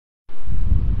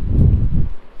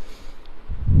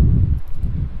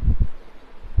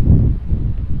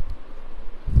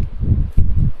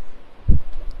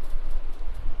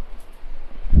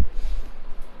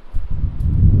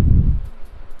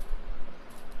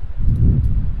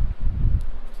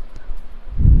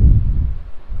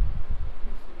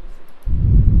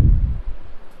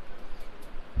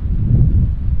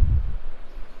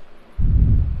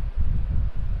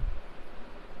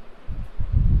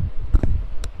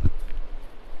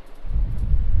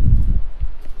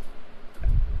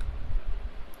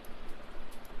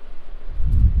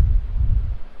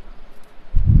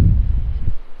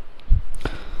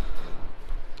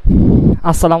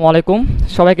আসসালামু আলাইকুম,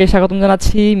 সবাইকে স্বাগতম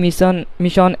জানাচ্ছি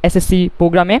মিশন এসএসসি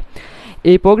প্রোগ্রামে।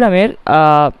 এই প্রোগ্রামের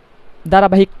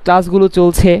ধারাবাহিক ক্লাসগুলো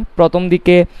চলছে। প্রথম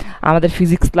দিকে আমাদের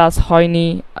ফিজিক্স ক্লাস হয়নি,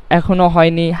 এখনও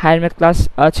হয়নি। হায়ার ম্যাথ ক্লাস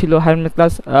ছিল, হায়ার ম্যাথ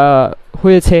ক্লাস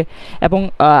হয়েছে এবং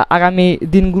আগামী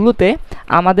দিনগুলোতে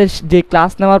আমাদের যে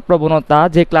ক্লাস নেওয়ার প্রবণতা,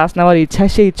 যে ক্লাস নেওয়ার ইচ্ছা,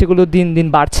 সেই ইচ্ছেগুলো দিন দিন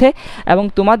বাড়ছে এবং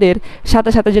তোমাদের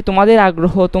সাথে সাথে যে তোমাদের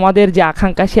আগ্রহ, তোমাদের যে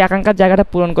আকাঙ্ক্ষা, সেই আকাঙ্ক্ষার জায়গাটা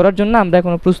পূরণ করার জন্য আমরা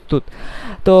এখনও প্রস্তুত।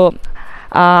 তো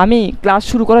আমি ক্লাস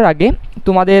শুরু করার আগে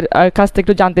তোমাদের কাছ থেকে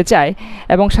একটু জানতে চাই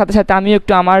এবং সাথে সাথে আমিও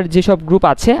একটু আমার যেসব গ্রুপ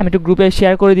আছে আমি একটু গ্রুপে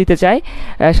শেয়ার করে দিতে চাই।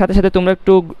 সাথে সাথে তোমরা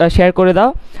একটু শেয়ার করে দাও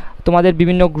তোমাদের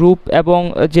বিভিন্ন গ্রুপ এবং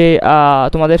যে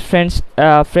তোমাদের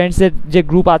ফ্রেন্ডসের যে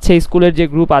গ্রুপ আছে, স্কুলের যে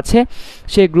গ্রুপ আছে,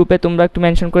 সেই গ্রুপে তোমরা একটু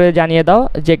মেনশন করে জানিয়ে দাও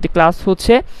যে একটি ক্লাস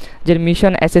হচ্ছে, যে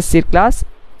মিশন এসএসসির ক্লাস,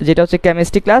 যেটা হচ্ছে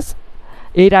কেমিস্ট্রি ক্লাস।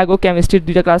 এর আগেও কেমিস্ট্রির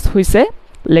 2টা ক্লাস হয়েছে,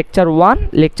 লেকচার 1,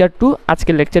 লেকচার 2,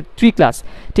 আজকে লেকচার 3 ক্লাস।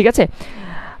 ঠিক আছে,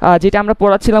 যেটা আমরা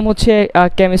পড়াচ্ছিলাম হচ্ছে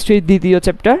কেমিস্ট্রির 2য়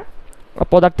চ্যাপ্টার,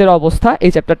 পদার্থের অবস্থা।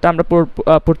 এই চ্যাপ্টারটা আমরা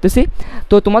পড়তেছি।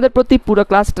 তো তোমাদের প্রতি পুরো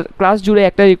ক্লাস জুড়ে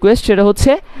একটা রিকোয়েস্ট, সেটা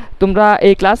হচ্ছে তোমরা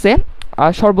এই ক্লাসে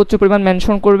সর্বোচ্চ পরিমাণ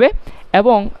মেনশন করবে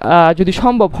এবং যদি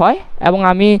সম্ভব হয়, এবং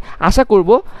আমি আশা করব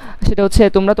সেটা হচ্ছে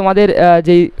তোমরা তোমাদের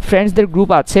যেই ফ্রেন্ডসদের গ্রুপ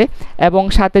আছে এবং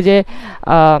সাথে যে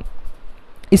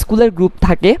স্কুলের গ্রুপ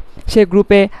থাকে, সেই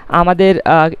গ্রুপে আমাদের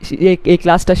এই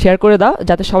ক্লাসটা শেয়ার করে দাও,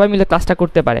 যাতে সবাই মিলে ক্লাসটা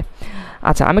করতে পারে।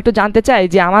 আচ্ছা, আমি একটু জানতে চাই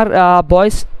যে আমার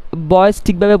ভয়েস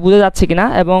ঠিকভাবে বোঝা যাচ্ছে কিনা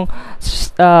এবং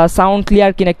সাউন্ড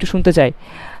ক্লিয়ার কিনা একটু শুনতে চাই।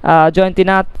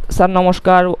 জয়ন্তীনাথ স্যার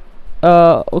নমস্কার।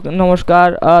 নমস্কার।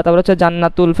 তারপর হচ্ছে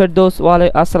জান্নাতুল ফেরদৌস,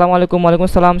 আসসালামু আলাইকুম। ওয়ালাইকুম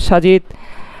আসসালাম। সাজিদ,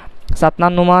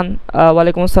 সাতনান নোমান,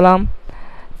 ওয়ালাইকুম আসসালাম।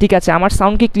 ঠিক আছে, আমার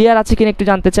সাউন্ড কি ক্লিয়ার আছে কিনা একটু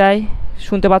জানতে চাই।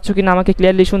 শুনতে পাচ্ছ কিনা, আমাকে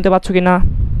ক্লিয়ারলি শুনতে পাচ্ছ কিনা?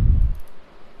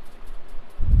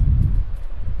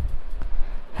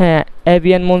 হ্যাঁ,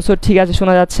 এভিএন মনসুর, ঠিক আছে,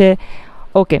 শোনা যাচ্ছে।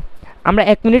 ওকে, আমরা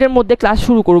 1 মিনিটের মধ্যে ক্লাস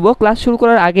শুরু করব। ক্লাস শুরু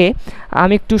করার আগে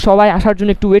আমি একটু সবাই আসার জন্য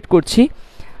একটু ওয়েট করছি,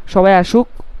 সবাই আসুক।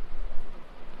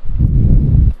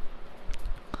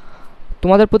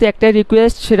 তোমাদের প্রতি একটাই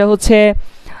রিকোয়েস্ট, সেটা হচ্ছে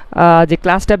যে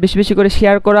ক্লাসটা বেশি বেশি করে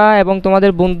শেয়ার করা এবং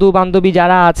তোমাদের বন্ধু বান্ধবী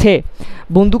যারা আছে,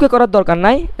 বন্ধুকে করার দরকার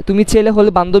নাই, তুমি ছেলে হলে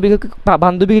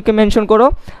বান্ধবীকে মেনশন করো,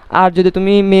 আর যদি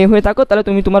তুমি মেয়ে হয়ে থাকো তাহলে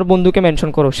তুমি তোমার বন্ধুকে মেনশন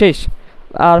করো, শেষ।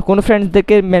 আর কোনো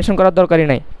ফ্রেন্ডসদেরকে মেনশন করার দরকারই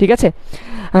নাই। ঠিক আছে,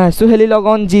 সুহেলি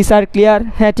লগন, জি স্যার ক্লিয়ার।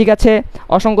 হ্যাঁ, ঠিক আছে,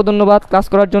 অসংখ্য ধন্যবাদ ক্লাস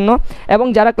করার জন্য। এবং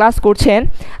যারা ক্লাস করছেন,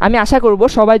 আমি আশা করব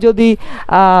সবাই যদি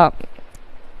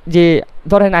যে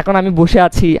ধরেন এখন আমি বসে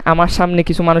আছি, আমার সামনে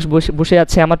কিছু মানুষ বসে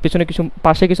আছে, আমার পেছনে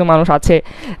পাশে কিছু মানুষ আছে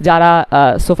যারা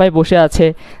সোফায় বসে আছে,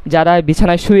 যারা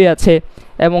বিছানায় শুয়ে আছে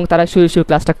এবং তারা শুয়ে শুয়ে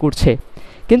ক্লাসটা করছে,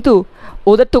 কিন্তু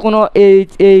ওদের তো কোনো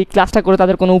এই ক্লাসটা করে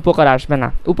তাদের কোনো উপকার আসবে না।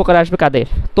 উপকার আসবে কাদের?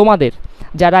 তোমাদের,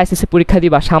 যারা এসএসসি পরীক্ষা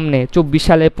দিবা সামনে 24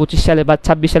 সালে, 25 সালে বা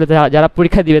 26 সালে যারা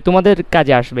পরীক্ষা দিবে, তোমাদের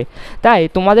কাজে আসবে। তাই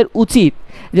তোমাদের উচিত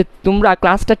যে তোমরা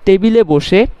ক্লাসটা টেবিলে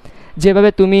বসে, যেভাবে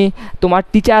তুমি তোমার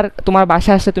টিচার তোমার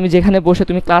বাসায় আসলে তুমি যেখানে বসে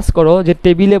তুমি ক্লাস করো, যে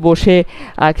টেবিলে বসে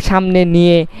সামনে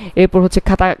নিয়ে, এরপর হচ্ছে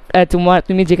খাতা,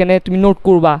 তুমি যেখানে তুমি নোট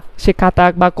করবা, সে খাতা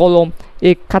বা কলম,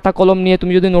 এই খাতা কলম নিয়ে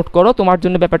তুমি যদি নোট করো, তোমার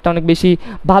জন্য ব্যাপারটা অনেক বেশি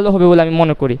ভালো হবে বলে আমি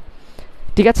মনে করি।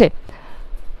 ঠিক আছে,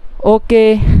 ওকে।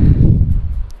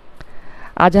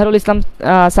 আজহারুল ইসলাম,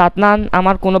 সাতনান,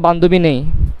 আমার কোনো বান্ধবী নেই।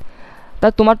 তা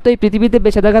তোমার তো এই পৃথিবীতে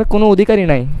বেঁচে থাকার কোনো অধিকারই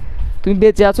নাই, তুমি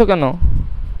বেঁচে আছো কেন?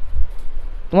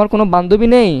 তোমার কোনো বান্ধবী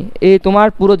নেই? এই তোমার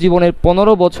পুরো জীবনের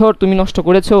 15 বছর তুমি নষ্ট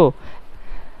করেছো,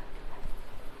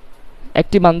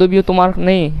 একটি বান্ধবীও তোমার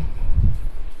নেই।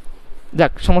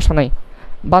 যাক, সমস্যা নাই,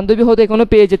 বান্ধবী হতে এখনও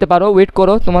পেয়ে যেতে পারো, ওয়েট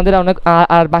করো। তোমাদের অনেক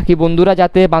আর বাকি বন্ধুরা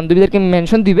যাতে বান্ধবীদেরকে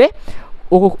মেনশন দিবে,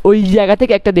 ওই জায়গা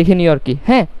থেকে একটা দেখে নিও আর কি।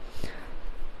 হ্যাঁ,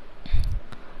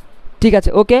 ঠিক আছে,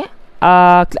 ওকে।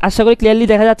 আশা করি ক্লিয়ারলি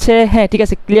দেখা যাচ্ছে। হ্যাঁ, ঠিক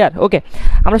আছে, ক্লিয়ার। ওকে,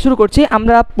 আমরা শুরু করছি।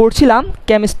 আমরা পড়ছিলাম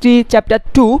কেমিস্ট্রি চ্যাপ্টার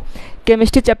 2।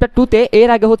 কেমিস্ট্রি চ্যাপ্টার 2তে এর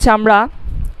আগে হচ্ছে আমরা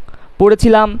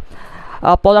পড়েছিলাম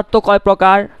পদার্থ কয়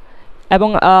প্রকার এবং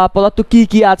পদার্থ কি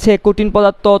কি আছে, কঠিন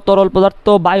পদার্থ, তরল পদার্থ,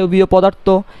 বায়বীয় পদার্থ,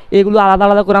 এগুলো আলাদা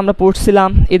আলাদা করে আমরা পড়ছিলাম,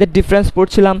 এদের ডিফারেন্স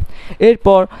পড়ছিলাম।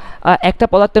 এরপর একটা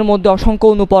পদার্থের মধ্যে অসংখ্য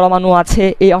অণু পরমাণু আছে,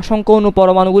 এই অসংখ্য অণু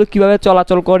পরমাণুগুলো কীভাবে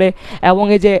চলাচল করে এবং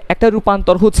এই যে একটা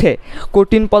রূপান্তর হচ্ছে,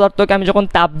 কঠিন পদার্থকে আমি যখন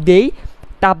তাপ দেই,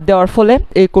 তাপ দেওয়ার ফলে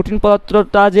এই কঠিন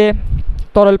পদার্থটা যে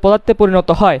তরল পদার্থে পরিণত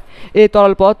হয়, এই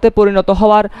তরল পদার্থে পরিণত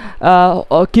হওয়ার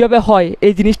কীভাবে হয়,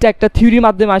 এই জিনিসটা একটা থিওরির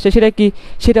মাধ্যমে আসে। সেটা কি?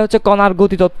 সেটা হচ্ছে কণার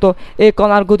গতিতত্ত্ব। এই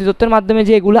কণার গতিতত্ত্বের মাধ্যমে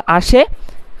যে এগুলো আসে,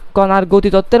 কণার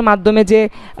গতিতত্ত্বের মাধ্যমে যে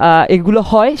এগুলো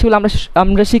হয়, সেগুলো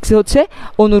আমরা শিখছি হচ্ছে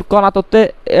অণুর কণাতত্ত্বে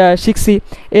শিখছি।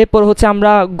 এরপর হচ্ছে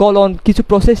আমরা গলন, কিছু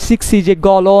প্রসেস শিখছি, যে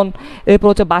গলন, এরপর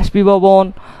হচ্ছে বাষ্পীভবন,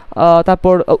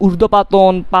 তারপর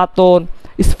ঊর্ধ্বপাতন, পাতন,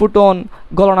 স্ফুটন,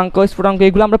 গলনাঙ্ক, স্ফুটনাঙ্ক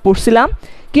এগুলো আমরা পড়ছিলাম।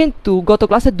 কিন্তু গত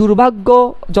ক্লাসে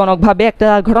দুর্ভাগ্যজনকভাবে একটা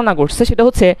ঘটনা ঘটছে, সেটা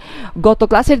হচ্ছে গত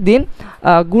ক্লাসের দিন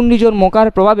ঘূর্ণিঝড় মোকার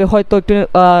প্রভাবে হয়তো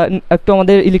একটু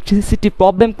আমাদের ইলেকট্রিসিটি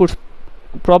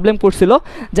প্রবলেম করছিল,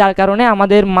 যার কারণে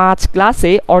আমাদের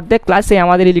অর্ধেক ক্লাসে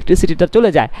আমাদের ইলেকট্রিসিটিটা চলে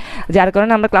যায়, যার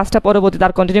কারণে আমরা ক্লাসটা পরবর্তীতে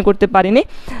আর কন্টিনিউ করতে পারিনি।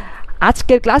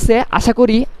 আজকের ক্লাসে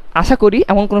আশা করি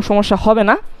এমন কোনো সমস্যা হবে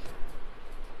না,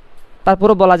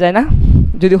 তারপরও বলা যায় না,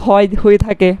 যদি হয়ে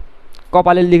থাকে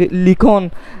কপালের লিখন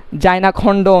যায় না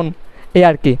খণ্ডন, এই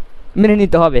আর কি, মেনে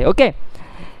নিতে হবে। ওকে,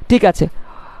 ঠিক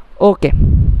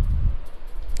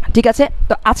আছে।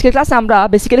 তো আজকের ক্লাসে আমরা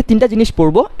বেসিক্যালি 3টা জিনিস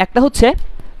পড়ব। একটা হচ্ছে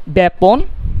ব্যাপন,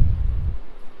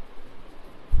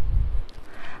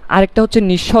 আরেকটা হচ্ছে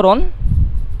নিঃসরণ,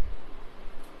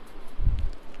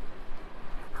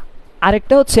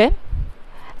 আরেকটা হচ্ছে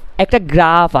একটা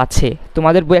গ্রাফ আছে,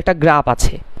 তোমাদের বই একটা গ্রাফ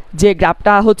আছে, যে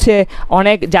গ্রাফটা হচ্ছে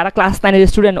অনেক যারা ক্লাস 9-এর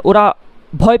স্টুডেন্ট ওরা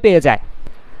ভয় পেয়ে যায়,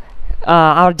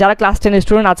 আর যারা ক্লাস 10-এর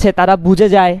স্টুডেন্ট আছে তারা বুঝে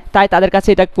যায়, তাই তাদের কাছে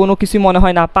এটা কোনো কিছু মনে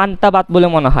হয় না, পান্তাবাদ বলে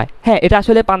মনে হয়। হ্যাঁ, এটা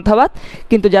আসলে পান্তাবাদ,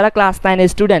 কিন্তু যারা ক্লাস 9-এর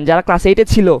স্টুডেন্ট, যারা ক্লাস 8-এ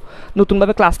ছিল,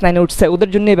 নতুনভাবে ক্লাস 9-এ উঠছে, ওদের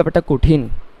জন্য এই ব্যাপারটা কঠিন।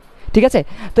 ঠিক আছে,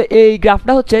 তো এই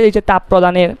গ্রাফটা হচ্ছে এই যে তাপ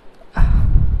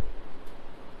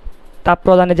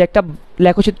প্রদানের যে একটা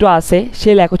লেখচিত্র আছে,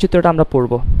 সেই লেখচিত্রটা আমরা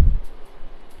পড়ব।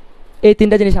 এই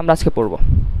 3টা জিনিস আমরা আজকে পড়ব।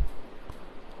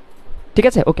 ঠিক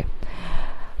আছে, ওকে।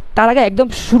 তার আগে একদম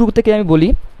শুরু থেকে আমি বলি,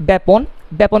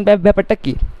 ব্যাপারটা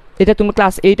কি। এটা তুমি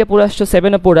ক্লাস 8-এ পড়ে আসছো,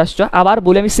 7-এ পড়ে আসছো, আবার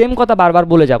বলে আমি সেম কথা বারবার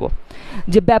বলে যাব,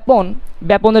 যে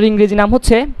ব্যাপনের ইংরেজি নাম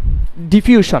হচ্ছে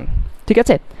ডিফিউশন। ঠিক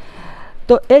আছে,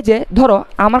 তো এই যে ধরো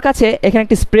আমার কাছে এখানে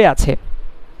একটি স্প্রে আছে,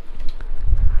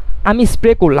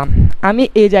 আমি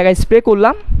এই জায়গায়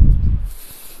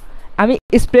আমি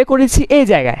স্প্রে করেছি এই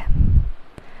জায়গায়,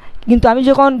 কিন্তু আমি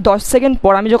যখন 10 সেকেন্ড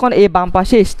পর আমি যখন এই বাম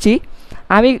পাশে এসেছি,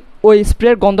 আমি ওই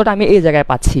স্প্রের গন্ধটা আমি এই জায়গায়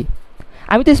পাচ্ছি।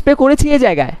 আমি তো স্প্রে করেছি এই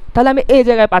জায়গায়, তাহলে আমি এই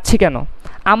জায়গায় পাচ্ছি কেন?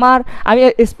 আমি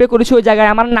স্প্রে করেছি ওই জায়গায়,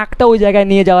 আমার নাকটা ওই জায়গায়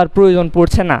নিয়ে যাওয়ার প্রয়োজন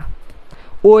পড়ছে না,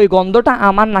 ওই গন্ধটা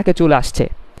আমার নাকে চলে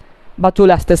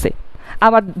আসতেছে।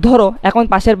 আবার ধরো এখন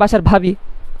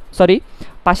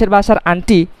পাশের বাসার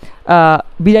আন্টি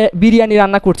বিরিয়ানি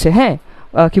রান্না করছে, হ্যাঁ,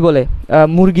 কি বলে,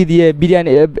 মুরগি দিয়ে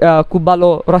বিরিয়ানি, খুব ভালো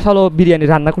রসালো বিরিয়ানি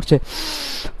রান্না করছে,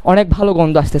 অনেক ভালো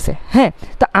গন্ধ আসতেছে। হ্যাঁ,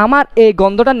 তো আমার এই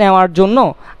গন্ধটা নেওয়ার জন্য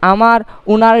আমার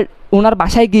ওনার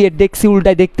বাসায় গিয়ে ডেক্সি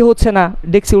উল্টায় দেখতে হচ্ছে না,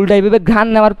 ডেক্সি উল্টায় এভাবে ঘ্রাণ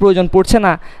নেওয়ার প্রয়োজন পড়ছে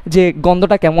না যে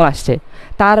গন্ধটা কেমন আসছে।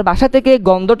 তার বাসা থেকে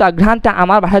ঘ্রাণটা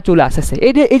আমার বাসায় চলে আসতেছে।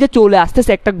 এই যে চলে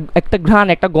আসতেছে একটা ঘ্রাণ,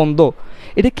 একটা গন্ধ,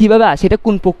 এটা কীভাবে আসে? এটা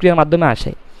কোন প্রক্রিয়ার মাধ্যমে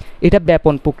আসে? এটা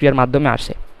ব্যাপন প্রক্রিয়ার মাধ্যমে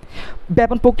আসে।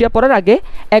 ব্যাপন প্রক্রিয়া পড়ার আগে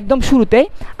একদম শুরুতেই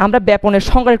আমরা ব্যাপনের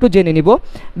সংজ্ঞাটা একটু জেনে নিব।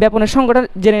 ব্যাপনের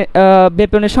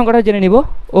সংজ্ঞাটা জেনে নিব।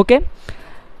 ওকে,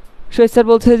 শহীদ স্যার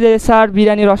বলছে যে স্যার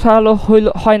বিরিয়ানি রসালো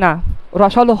হয় না।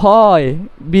 রসালো হয়,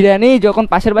 বিরিয়ানি যখন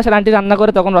পাশের বাসার আন্টি রান্না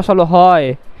করে তখন রসালো হয়,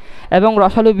 এবং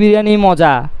রসালো বিরিয়ানি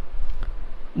মজা,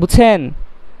 বুঝছেন?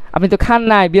 আপনি তো খান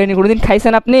নাই বিরিয়ানি, কোনোদিন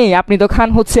খাইছেন আপনি তো খান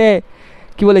হচ্ছে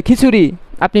কি বলে খিচুড়ি,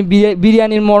 আপনি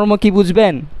বিরিয়ানির মর্ম কি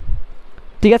বুঝবেন?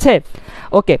 ঠিক আছে,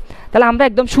 ওকে। তাহলে আমরা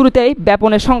একদম শুরুতেই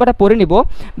ব্যাপনের সংজ্ঞাটা পড়ে নিব।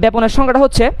 ব্যাপনের সংজ্ঞাটা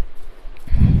হচ্ছে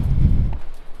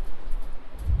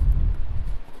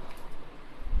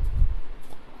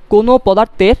কোনো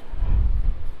পদার্থের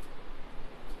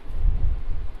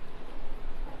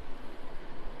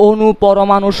অণু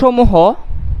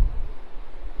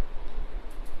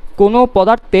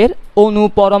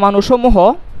পরমাণুসমূহ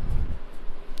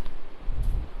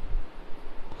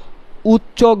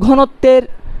উচ্চ ঘনত্বের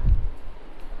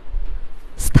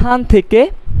স্থান থেকে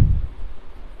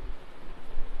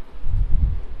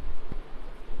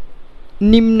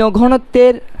নিম্ন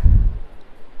ঘনত্বের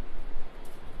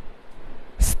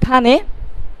স্থানে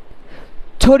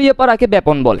ছড়িয়ে পড়াকে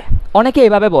ব্যাপন বলে। অনেকে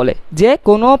এভাবে বলে যে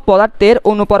কোনো পদার্থের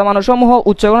অণু পরমাণুসমূহ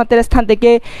উচ্চ ঘনত্বের স্থান থেকে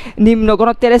নিম্ন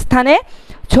ঘনত্বের স্থানে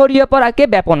ছড়িয়ে পড়াকে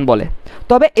ব্যাপন বলে।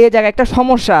 তবে এই জায়গায় একটা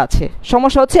সমস্যা আছে।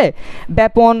 সমস্যা হচ্ছে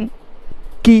ব্যাপন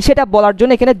কি সেটা বলার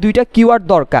জন্য এখানে দুইটা কিওয়ার্ড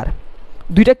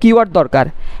দরকার।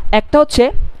 একটা হচ্ছে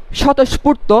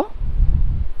স্বতঃস্ফূর্ত,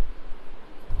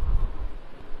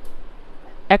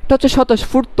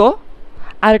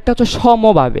 আর একটা হচ্ছে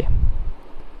সমভাবে।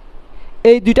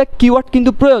 এই দুইটা কিওয়ার্ড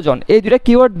কিন্তু প্রয়োজন, এই দুইটা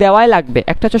কিওয়ার্ড দেওয়াই লাগবে।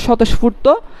 একটা হচ্ছে স্বতঃস্ফূর্ত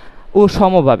ও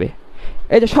সমভাবে।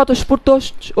 এই যে স্বতঃস্ফূর্ত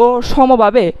ও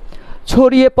সমভাবে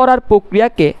ছড়িয়ে পড়ার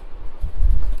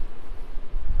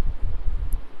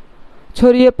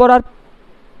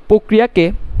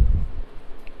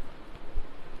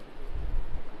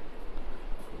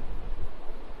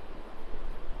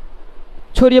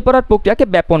প্রক্রিয়াকে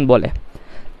ব্যাপন বলে।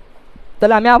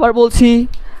 তাহলে আমি আবার বলছি,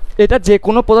 এটা যে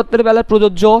কোনো পদার্থের বেলায়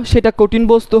প্রযোজ্য, সেটা কঠিন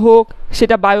বস্তু হোক,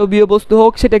 সেটা বায়বীয় বস্তু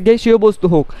হোক, সেটা গ্যাসীয় বস্তু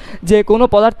হোক, যে কোনো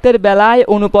পদার্থের বেলায়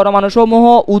অণুপরমাণুসমূহ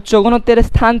উচ্চ ঘনত্বের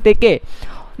স্থান থেকে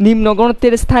নিম্ন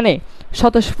ঘনত্বের স্থানে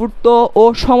স্বতঃস্ফূর্ত ও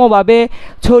সমভাবে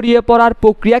ছড়িয়ে পড়ার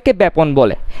প্রক্রিয়াকে ব্যাপন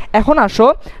বলে। এখন আসো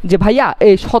যে ভাইয়া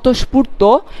এই স্বতঃস্ফূর্ত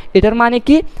এটার মানে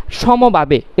কি,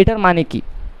 সমভাবে এটার মানে কি?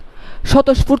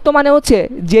 স্বতঃস্ফূর্ত মানে হচ্ছে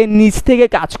যে নিজ থেকে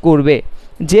কাজ করবে,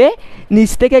 যে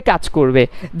নিজ থেকে কাজ করবে,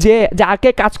 যে যাকে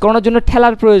কাজ করানোর জন্য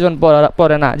ঠেলার প্রয়োজন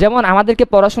পড়ে না। যেমন আমাদেরকে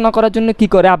পড়াশোনা করার জন্য কি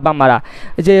করে আব্বা আম্মারা,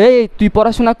 যে এই তুই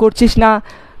পড়াশোনা করছিস না,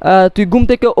 তুই ঘুম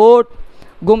থেকে ওঠ,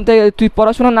 ঘুম থেকে তুই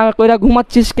পড়াশোনা না করে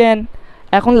ঘুমাচ্ছিস কেন,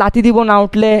 এখন লাথি দিব না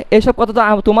উঠলে, এসব কথা তো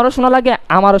তোমারও শোনা লাগে,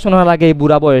 আমারও শোনা লাগে এই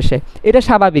বুড়া বয়সে। এটা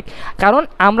স্বাভাবিক, কারণ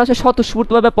আমরা সে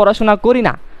স্বতঃস্ফূর্তভাবে পড়াশোনা করি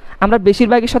না, আমরা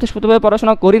বেশিরভাগই স্বতঃস্ফূর্তভাবে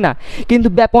পড়াশোনা করি না। কিন্তু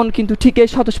ব্যাপন কিন্তু ঠিকই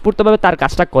স্বতঃস্ফূর্তভাবে তার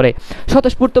কাজটা করে।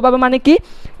 স্বতঃস্ফূর্তভাবে মানে কি,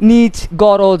 নিজ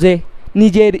গরজে,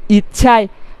 নিজের ইচ্ছায়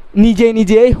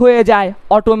নিজেই হয়ে যায়,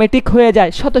 অটোমেটিক হয়ে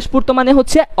যায়। স্বতঃস্ফূর্ত মানে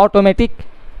হচ্ছে অটোমেটিক,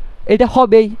 এটা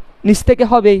হবেই, নিজ থেকে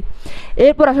হবেই।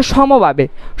 এরপর আসে সমভাবে।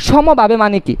 সমভাবে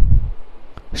মানে কি?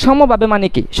 সমভাবে মানে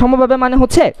কি? সমভাবে মানে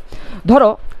হচ্ছে, ধরো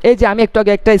এই যে আমি একটু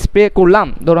আগে একটা স্প্রে করলাম,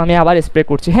 ধরো আমি আবার স্প্রে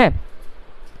করছি, হ্যাঁ,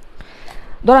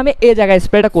 ধরো আমি এই জায়গায়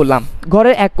স্প্রেটা করলাম,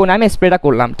 ঘরের এক কোণে আমি স্প্রেটা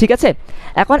করলাম, ঠিক আছে।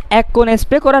 এখন এক কোণে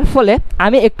স্প্রে করার ফলে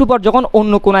আমি একটু পর যখন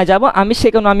অন্য কোণায় যাব, আমি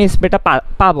সেখানে আমি স্প্রেটা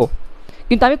পাবো,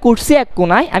 কিন্তু আমি করছি এক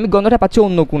কোণায়, আমি গন্ধটা পাচ্ছি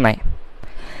অন্য কোণায়।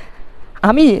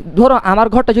 আমি ধরো আমার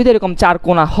ঘরটা যদি এরকম 4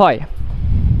 কোণা হয়,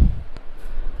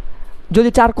 যদি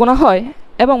 4 কোণা হয়,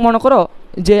 এবং মনে করো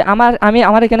যে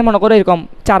আমার এখানে মনে করো এরকম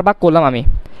 4 ভাগ করলাম আমি,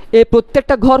 এই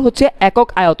প্রত্যেকটা ঘর হচ্ছে একক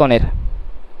আয়তনের,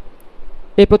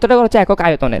 এই প্রত্যেকটা ঘর হচ্ছে একক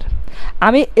আয়তনের।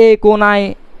 আমি এই কোণায়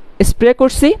স্প্রে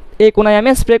করছি, এই কোণায় আমি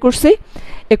স্প্রে করছি,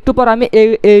 একটু পর আমি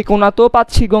এই কোণাতেও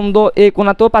পাচ্ছি গন্ধ, এই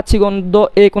কোণাতেও পাচ্ছি গন্ধ,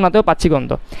 এই কোণাতেও পাচ্ছি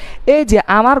গন্ধ। এই যে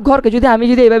আমার ঘরকে যদি আমি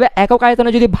যদি এইভাবে একক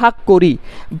আয়তনে যদি ভাগ করি,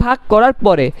 ভাগ করার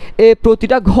পরে এই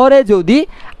প্রতিটা ঘরে যদি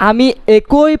আমি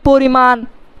একই পরিমাণ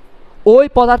ওই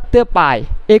পদার্থে পাই,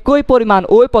 একই পরিমাণ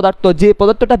ওই পদার্থ, যে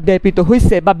পদার্থটা ব্যাপিত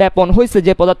হয়েছে বা ব্যাপন হয়েছে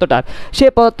যে পদার্থটার,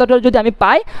 সেই পদার্থটা যদি আমি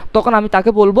পাই, তখন আমি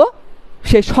তাকে বলবো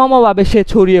সে সমভাবে সে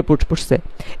ছড়িয়ে পড়ছে।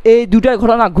 এই দুটা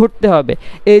ঘটনা ঘটতে হবে,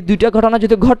 এই দুটা ঘটনা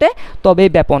যদি ঘটে তবেই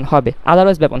ব্যাপন হবে,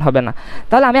 আদারওয়াইজ ব্যাপন হবে না।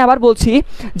 তাহলে আমি আবার বলছি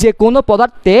যে কোনো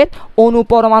পদার্থের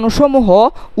অণুপরমাণুসমূহ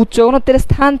উচ্চ ঘনত্বের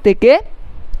স্থান থেকে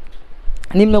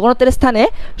নিম্ন ঘনত্বের স্থানে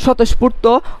স্বতঃস্ফূর্ত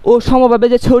ও সমভাবে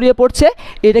যে ছড়িয়ে পড়ছে,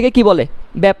 এটাকে কি বলে?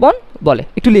 ব্যাপন বলে।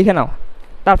 একটু লিখে নাও,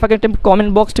 তার ফাঁকে একটা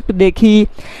কমেন্ট বক্সটা একটু দেখি।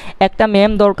 একটা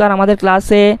ম্যাম দরকার আমাদের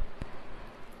ক্লাসে।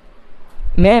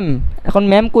 ম্যাম, এখন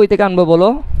ম্যাম কই থেকে আনবো বলো?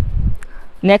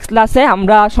 নেক্সট ক্লাসে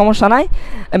আমরা, সমস্যা নাই,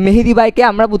 মেহেদি ভাইকে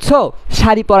আমরা বুঝছো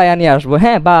শাড়ি পরাইয়া নিয়ে আসবো,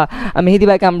 হ্যাঁ, বা মেহেদি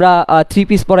ভাইকে আমরা 3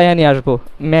 পিস পরাইয়া নিয়ে আসবো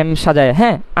ম্যাম সাজায়,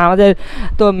 হ্যাঁ। আমাদের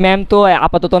তো ম্যাম তো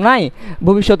আপাতত নাই,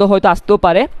 ভবিষ্যতে হয়তো আসতেও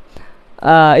পারে,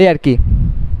 এই আর কি।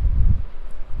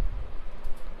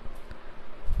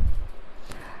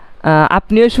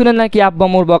 আপনিও শুনেন নাকি আব্বা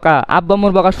মোর বকা? আব্বা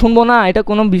মোর বকা শুনবো না, এটা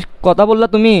কোনো কথা বললা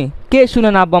তুমি? কে শুনে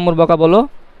না আব্বা মোর বকা বলো?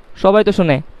 সবাই তো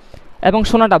শুনে, এবং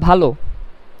শোনাটা ভালো।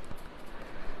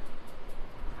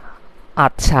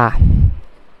 আচ্ছা,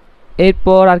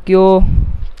 এরপর আর কেউ?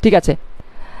 ঠিক আছে।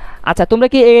 আচ্ছা, তোমরা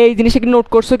কি এই জিনিসটা কি নোট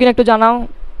করছো কিনা একটু জানাও।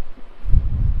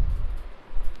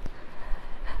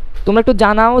 তোমরা একটু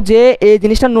জানাও যে এই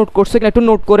জিনিসটা নোট করছো কিনা, একটু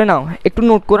নোট করে নাও, একটু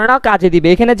নোট করে নাও, কাজে দিবে।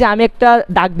 এখানে যে আমি একটা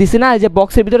দাগ দিছি না, যে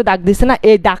বক্সের ভিতরে দাগ দিছি না,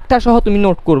 এই দাগটা সহ তুমি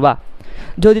নোট করবা।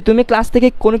 যদি তুমি ক্লাস থেকে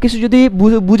কোনো কিছু যদি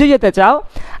বুঝে যেতে চাও,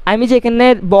 আমি যে এখানে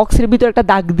বক্সের ভিতরে একটা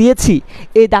দাগ দিয়েছি,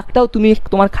 এই দাগটাও তুমি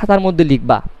তোমার খাতার মধ্যে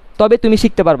লিখবা, তবে তুমি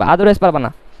শিখতে পারবা, আদারওয়াইজ পারবা না।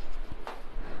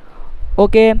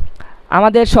 ওকে,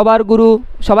 আমাদের সবার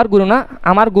গুরু না,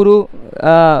 আমার গুরু,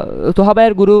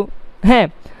 তোহাবাইয়ের গুরু, হ্যাঁ,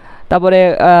 তারপরে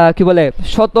কি বলে,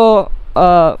 শত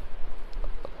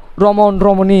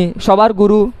রমণী, সবার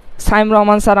গুরু সাইম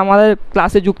রহমান স্যার আমাদের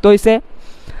ক্লাসে যুক্ত হয়েছে।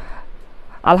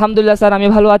 আলহামদুলিল্লাহ স্যার, আমি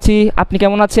ভালো আছি, আপনি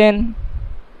কেমন আছেন?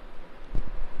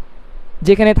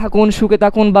 যেখানে থাকুন সুখে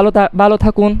থাকুন, ভালো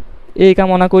থাকুন, এই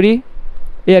কামনা করি,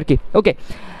 এই আর কি। ওকে,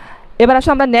 এবার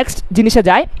আসলে আমরা নেক্সট জিনিসে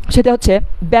যাই, সেটা হচ্ছে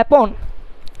ব্যাপন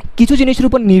কিছু জিনিসের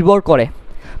উপর নির্ভর করে।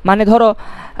 মানে ধরো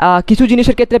কিছু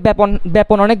জিনিসের ক্ষেত্রে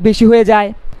ব্যাপন অনেক বেশি হয়ে যায়,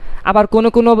 আবার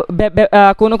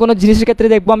কোনো জিনিসের ক্ষেত্রে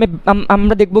দেখবো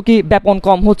আমরা দেখবো কি ব্যাপন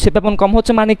কম হচ্ছে। ব্যাপন কম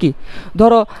হচ্ছে মানে কি,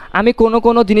 ধরো আমি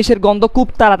কোনো জিনিসের গন্ধ খুব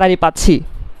তাড়াতাড়ি পাচ্ছি,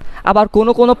 আবার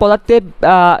কোনো পদার্থে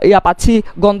পাচ্ছি,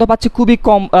 গন্ধ পাচ্ছি খুবই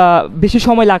কম, বেশি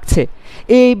সময় লাগছে।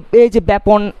 এই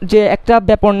যে একটা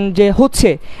ব্যাপন যে হচ্ছে,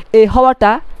 এই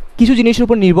হওয়াটা কিছু জিনিসের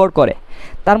উপর নির্ভর করে।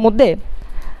 তার মধ্যে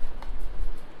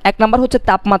এক নাম্বার হচ্ছে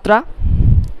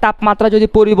তাপমাত্রা যদি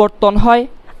পরিবর্তন হয়,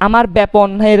 আমার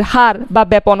ব্যাপনের হার বা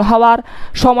ব্যাপন হওয়ার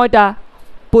সময়টা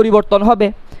পরিবর্তন হবে।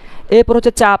 এরপর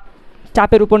হচ্ছে চাপ,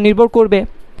 চাপের উপর নির্ভর করবে।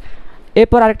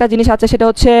 এরপর আরেকটা জিনিস আছে, সেটা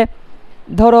হচ্ছে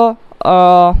ধরো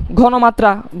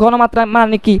ঘনমাত্রা। ঘনমাত্রা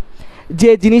মানে কি?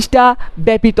 যে জিনিসটা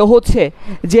ব্যাপিত হচ্ছে,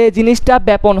 যে জিনিসটা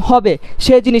ব্যাপন হবে,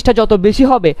 সে জিনিসটা যত বেশি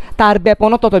হবে তার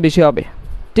ব্যাপনও তত বেশি হবে।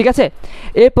 ঠিক আছে।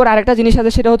 এরপর আরেকটা জিনিস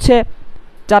আছে, সেটা হচ্ছে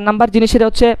 4 নাম্বার জিনিস, সেটা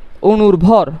হচ্ছে অণুর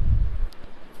ভর।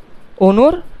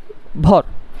 অণুর ভর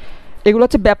এগুলো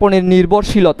হচ্ছে ব্যাপনের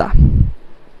নির্ভরশীলতা,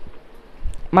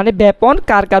 মানে ব্যাপন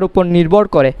কার কার উপর নির্ভর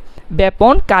করে,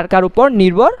 ব্যাপন কার কার উপর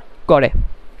নির্ভর করে,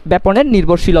 ব্যাপনের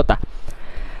নির্ভরশীলতা।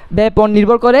 ব্যাপন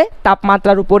নির্ভর করে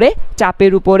তাপমাত্রার উপরে,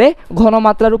 চাপের উপরে,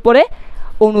 ঘনমাত্রার উপরে,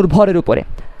 অণুর ভরের উপরে।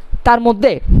 তার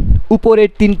মধ্যে উপরের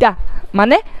 3টা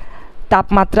মানে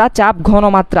তাপমাত্রা, চাপ,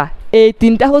 ঘনমাত্রা, এই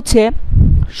 3টা হচ্ছে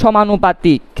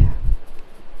সমানুপাতিক।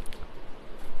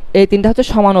 এই 3টা হচ্ছে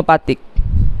সমানুপাতিক।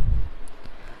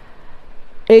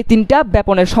 এই 3টা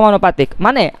ব্যাপনের সমানুপাতিক,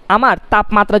 মানে আমার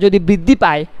তাপমাত্রা যদি বৃদ্ধি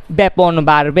পায় ব্যাপন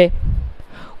বাড়বে।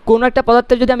 কোনো একটা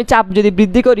পদার্থের যদি আমি চাপ যদি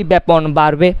বৃদ্ধি করি ব্যাপন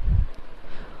বাড়বে।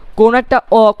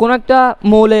 কোনো একটা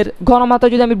মৌলের ঘনমাত্রা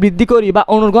যদি আমি বৃদ্ধি করি বা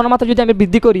অণুর ঘনমাত্রা যদি আমি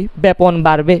বৃদ্ধি করি ব্যাপন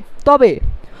বাড়বে। তবে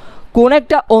কোন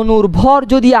একটা অণুর ভর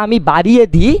যদি আমি বাড়িয়ে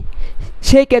দিই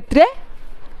সেই ক্ষেত্রে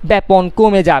ব্যাপন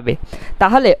কমে যাবে।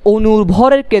 তাহলে অণুর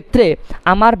ভরের ক্ষেত্রে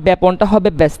আমার ব্যাপনটা হবে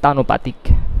ব্যস্তানুপাতিক।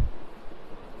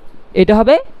 এটা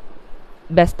হবে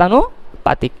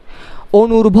ব্যস্তানুপাতিক।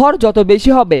 অণুর ভর যত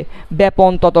বেশি হবে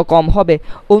ব্যাপন তত কম হবে,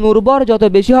 অণুর ভর যত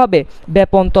বেশি হবে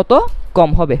ব্যাপন তত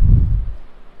কম হবে।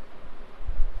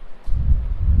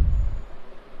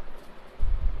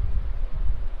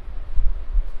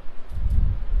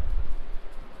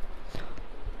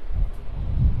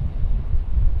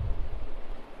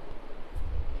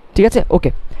 ঠিক আছে, ওকে।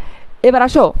 এবার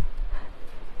আসো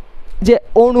যে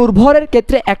অণুর ভরের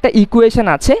ক্ষেত্রে একটা ইকুয়েশন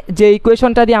আছে, যে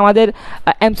ইকুয়েশনটা দিয়ে আমাদের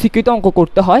এমসিকিউতে অঙ্ক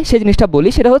করতে হয়, সেই জিনিসটা বলি।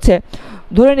 সেটা হচ্ছে,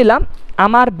 ধরে নিলাম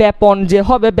আমার ব্যাপন যে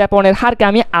হবে, ব্যাপনের হারকে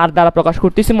আমি আর দ্বারা প্রকাশ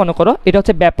করতেছি। মনে করো এটা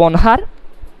হচ্ছে ব্যাপন হার,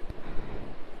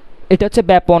 এটা হচ্ছে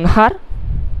ব্যাপন হার।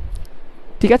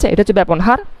 ঠিক আছে, এটা হচ্ছে ব্যাপন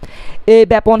হার। এই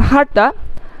ব্যাপন হারটা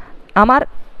আমার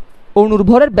অণুর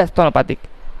ভরের ব্যস্তানুপাতিক।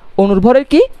 অণুর ভরের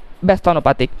কি?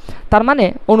 ব্যস্তানুপাতিক। তার মানে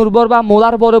অণুর ভর বা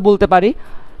মোলার ভরও বলতে পারি।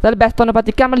 তাহলে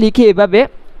ব্যস্তানুপাতিককে আমরা লিখি এভাবে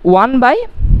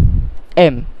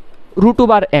 1/m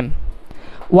 √m,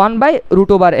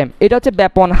 1/√m। এটা হচ্ছে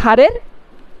ব্যাপন হারের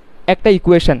একটা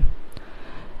ইকুয়েশন।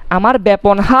 আমার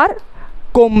ব্যাপন হার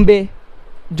কমবে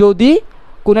যদি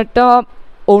কোনো একটা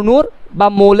অণুর বা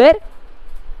মৌলের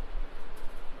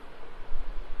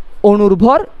অণুর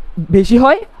ভর বেশি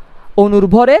হয়, অণুর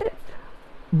ভরের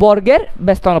বর্গের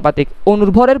ব্যস্তানুপাতিক,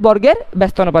 অণুর ভরের বর্গের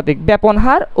ব্যস্তানুপাতিক। ব্যাপন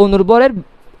হার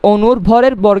অণুর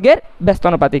ভরের বর্গের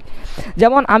ব্যস্তানুপাতিক।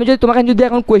 যেমন আমি যদি তোমাকে যদি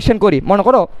এখন কোয়েশ্চেন করি, মনে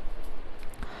করো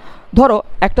ধরো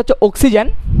একটা হচ্ছে অক্সিজেন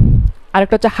আর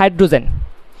একটা হচ্ছে হাইড্রোজেন।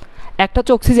 একটা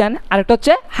হচ্ছে অক্সিজেন আর একটা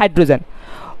হচ্ছে হাইড্রোজেন।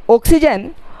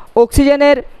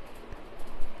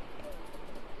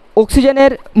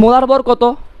 অক্সিজেনের মোলার ভর কত,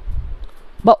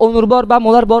 বা অণুর ভর বা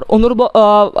মোলার ভর,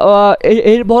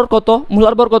 এর ভর কত,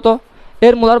 মোলার ভর কত?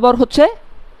 এর মোলার ভর হচ্ছে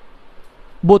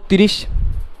 32।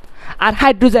 আর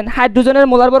হাইড্রোজেনের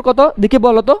মোলার ভর কত দেখি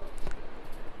বলো তো,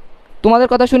 তোমাদের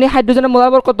কথা শুনি। হাইড্রোজেনের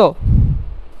মোলার ভর কত?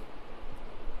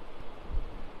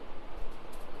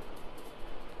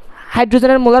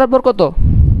 হাইড্রোজেনের মোলার ভর কত?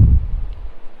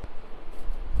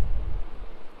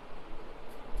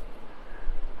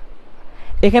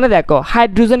 এখানে দেখো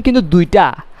হাইড্রোজেন কিন্তু দুইটা,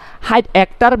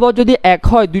 একটার ভর যদি 1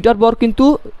 হয় দুইটার ভর কিন্তু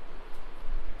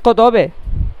কত হবে?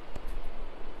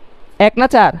 1 না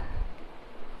 4?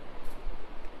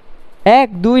 1,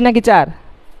 2 নাকি 4?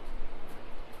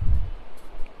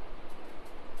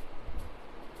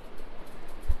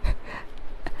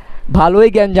 ভালোই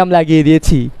গ্যাঞ্জাম লাগিয়ে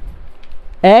দিয়েছি।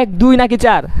 1, 2 নাকি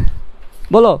 4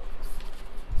 বলো?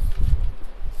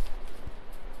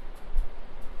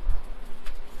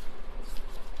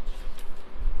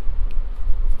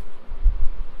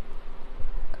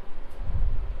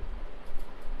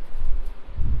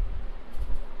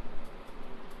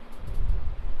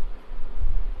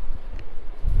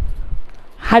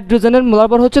 হাইড্রোজেনের মোলার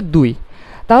ভর হচ্ছে 2।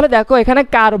 তাহলে দেখো এখানে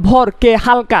কার ভর কে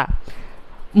হালকা,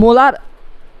 মোলার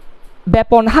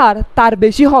ব্যাপন হার তার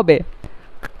বেশি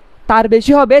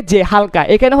হবে যে হালকা।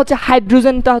 এখানে হচ্ছে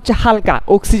হাইড্রোজেনটা হচ্ছে হালকা,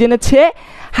 অক্সিজেনের চেয়ে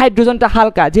হাইড্রোজেনটা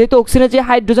হালকা। যেহেতু অক্সিজেনের চেয়ে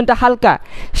হাইড্রোজেনটা হালকা,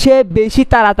 সে বেশি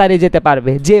তাড়াতাড়ি যেতে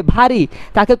পারবে। যে ভারী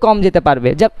তাকে কম যেতে পারবে,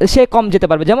 সে কম যেতে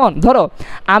পারবে। যেমন ধরো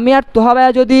আমি আর তোহা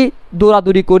ভাইয়া যদি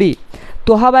দৌড়াদৌড়ি করি,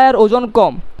 তোহা ভাইয়ার ওজন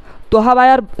কম,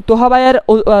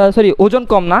 ওজন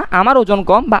কম না, আমার ওজন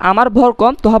কম বা আমার ভর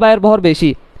কম, তোহা ভাইয়ের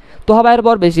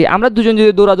ভর বেশি। আমরা দুজন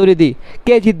যদি দৌড়াদৌড়ি দিই,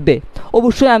 কে জিতবে?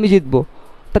 অবশ্যই আমি জিতবো।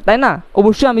 তাই না?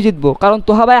 অবশ্যই আমি জিতবো, কারণ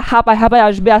তোহা ভাই হাঁপায় হাঁপায়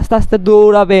আসবে, আস্তে আস্তে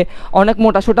দৌড়াবে, অনেক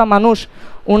মোটা মানুষ,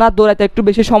 ওনার দৌড়াতে একটু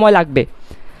বেশি সময় লাগবে।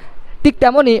 ঠিক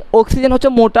তেমনই অক্সিজেন হচ্ছে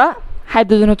মোটা,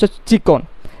 হাইড্রোজেন হচ্ছে চিকন।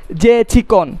 যে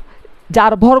চিকন,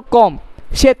 যার ভর কম,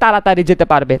 সে তাড়াতাড়ি যেতে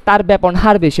পারবে, তার ব্যাপন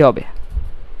হার বেশি হবে,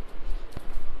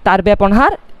 তার ব্যাপন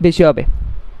হার বেশি হবে।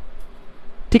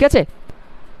 ঠিক আছে,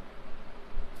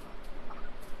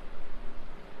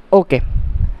 ওকে।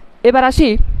 এবার আসি,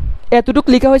 এতটুকু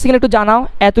লেখা হয়েছে কিনা একটু জানাও,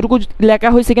 এতটুকু লেখা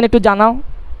হয়েছে কিনা একটু জানাও,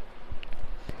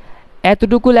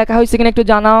 এতটুকু লেখা হয়েছে কিনা একটু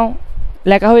জানাও।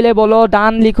 লেখা হইলে বলো,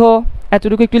 ডান লিখো।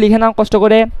 এতটুকু একটু লিখে নাও কষ্ট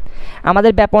করে।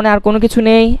 আমাদের ব্যাপনে আর কোনো কিছু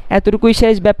নেই, এতটুকুই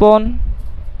শেষ ব্যাপন,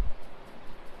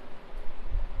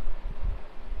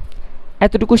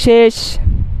 এতটুকু শেষ।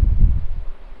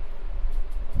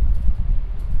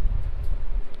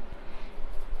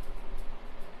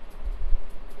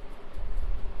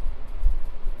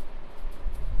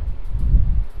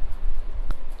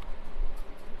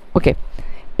 ওকে,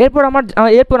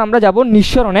 এরপর আমরা যাব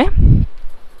নিঃসরণে।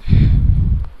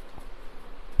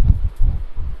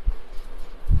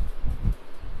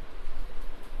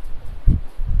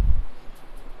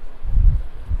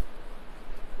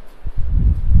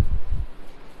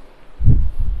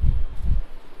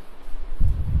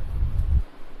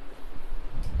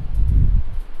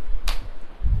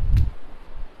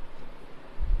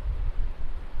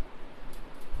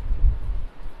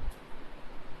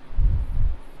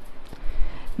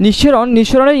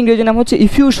 নিঃসরণের ইংরেজি নাম হচ্ছে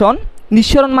ইফিউশন।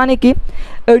 নিঃসরণ মানে কি?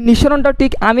 ওই নিঃসরণটা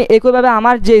ঠিক আমি একইভাবে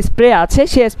আমার যে স্প্রে আছে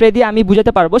সেই স্প্রে দিয়ে আমি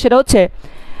বুঝাতে পারবো। সেটা হচ্ছে,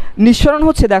 নিঃসরণ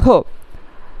হচ্ছে, দেখো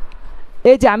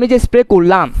এই যে আমি যে স্প্রে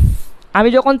করলাম, আমি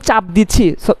যখন চাপ দিচ্ছি,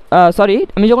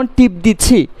 আমি যখন টিপ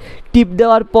দিচ্ছি, টিপ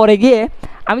দেওয়ার পরে গিয়ে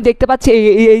আমি দেখতে পাচ্ছি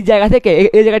এই জায়গা থেকে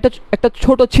এই জায়গাটা একটা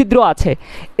ছোট ছিদ্র আছে,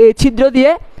 এই ছিদ্র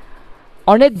দিয়ে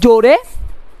অনেক জোরে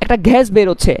একটা গ্যাস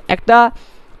বেরোচ্ছে, একটা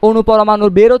অনুপরমাণু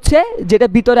বের হচ্ছে, যেটা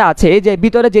ভিতরে আছে। এই যে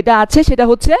ভিতরে যেটা আছে সেটা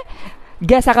হচ্ছে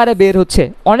গ্যাস আকারে বের হচ্ছে,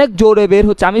 অনেক জোরে বের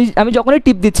হচ্ছে। আমি যখনই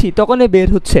টিপ দিচ্ছি তখনই বের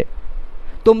হচ্ছে।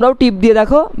 তোমরাও টিপ দিয়ে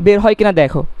দেখো বের হয় কিনা,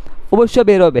 দেখো, অবশ্যই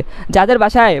বের হবে। যাদের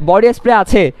বাসায় বডি স্প্রে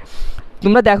আছে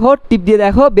তোমরা দেখো, টিপ দিয়ে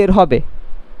দেখো, বের হবে।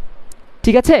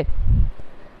 ঠিক আছে,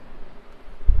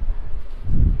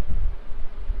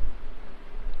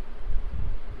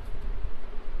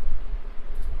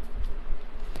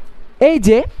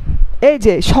 এই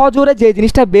যে সজোরে যে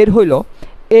জিনিসটা বের হইলো,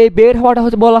 এই বের হওয়াটা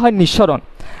হচ্ছে বলা হয় নিঃসরণ।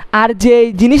 আর যে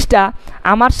জিনিসটা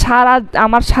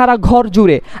আমার সারা ঘর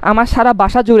জুড়ে, আমার সারা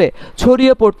বাসা জুড়ে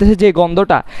ছড়িয়ে পড়তেছে, যে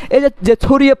গন্ধটা, এই যে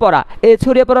ছড়িয়ে পড়া, এই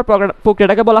ছড়িয়ে পড়ার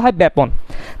প্রক্রিয়াটাকে বলা হয় ব্যাপন।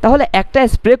 তাহলে একটা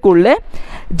স্প্রে করলে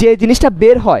যে জিনিসটা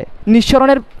বের হয়,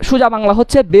 নিঃসরণের সোজা বাংলা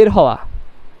হচ্ছে বের হওয়া।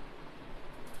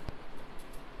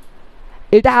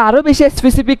 এটা আরও বেশি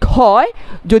স্পেসিফিক হয়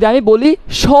যদি আমি বলি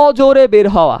সজোরে বের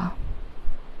হওয়া,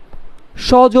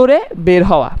 সজোরে বের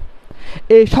হওয়া।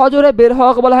 এই সজোরে বের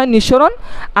হওয়াকে বলা হয় নিঃসরণ।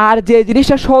 আর যে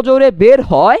জিনিসটা সজোরে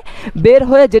বের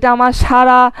হয়ে যেটা আমার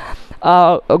সারা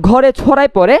ঘরে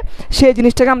ছড়ায় পড়ে, সেই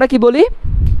জিনিসটাকে আমরা কি বলি?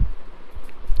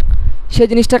 সেই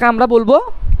জিনিসটাকে আমরা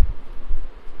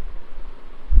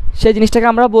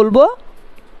বলবো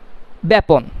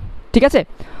ব্যাপন। ঠিক আছে,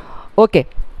 ওকে।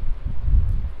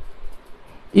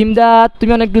 ইমদাদ,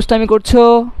 তুমি অনেক দুষ্টামি করছো।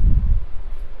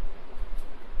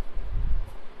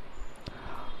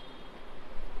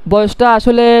 বয়সটা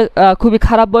আসলে খুবই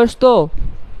খারাপ বয়স, তো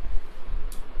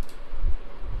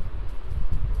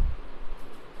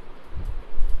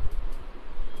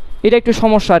এটা একটু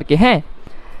সমস্যা আর কি। হ্যাঁ,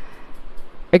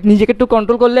 নিজেকে একটু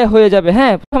কন্ট্রোল করলে হয়ে যাবে।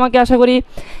 হ্যাঁ, আমাকে আশা করি।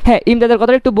 হ্যাঁ, ইমদাদের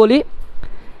কথাটা একটু বলি।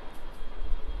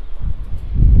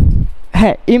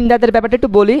 হ্যাঁ, ইমদাদের ব্যাপারটা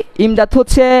একটু বলি।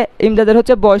 ইমদাদের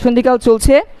হচ্ছে বয়সন্ধিকাল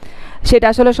চলছে, সেটা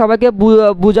আসলে সবাইকে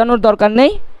বোঝানোর দরকার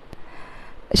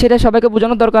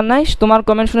নেই, তোমার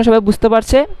কমেন্ট শুনে সবাই বুঝতে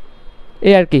পারছে,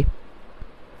 এই আর কি।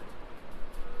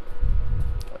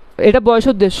 এটা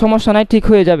বয়সোদ্দেশ, সমস্যা নাই, ঠিক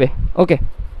হয়ে যাবে। ওকে,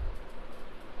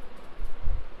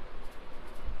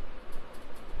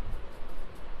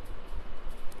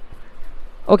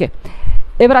 ওকে।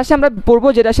 এবার আসে আমরা পড়বো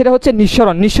সেটা হচ্ছে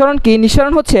নিঃসরণ। নিঃসরণ কি?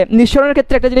 নিঃসরণের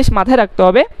ক্ষেত্রে একটা জিনিস মাথায় রাখতে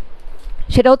হবে,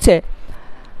 সেটা হচ্ছে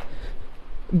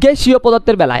গ্যাসীয়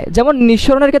পদার্থের বেলায়, যেমন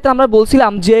নিঃসরণের ক্ষেত্রে আমরা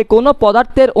বলছিলাম যে কোনো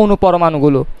পদার্থের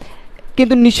অণুপরমাণুগুলো,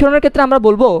 কিন্তু নিঃসরণের ক্ষেত্রে আমরা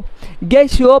বলবো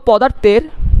গ্যাসীয় পদার্থের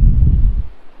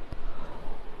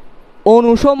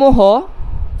অণুসমূহ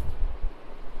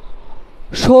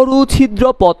সরু ছিদ্র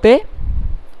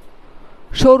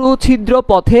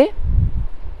পথে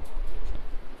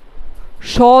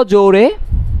সজোরে,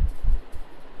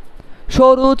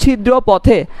 সরু ছিদ্র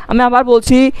পথে, আমি আবার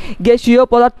বলছি, গ্যাসীয়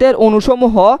পদার্থের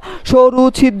অণুসমূহ সরু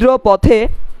ছিদ্র পথে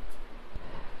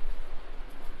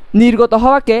নির্গত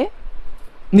হওয়াকে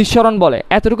নিঃসরণ বলে।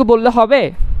 এতটুকু বললে হবে?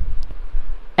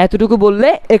 এতটুকু বললে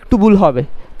একটু ভুল হবে।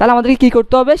 তাহলে আমাদেরকে কী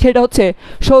করতে হবে? সেটা হচ্ছে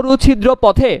সরু ছিদ্র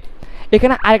পথে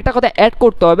এখানে আরেকটা কথা অ্যাড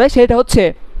করতে হবে, সেটা হচ্ছে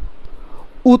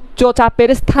উচ্চ চাপের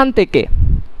স্থান থেকে,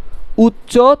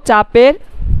 উচ্চ চাপের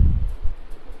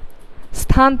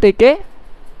স্থান থেকে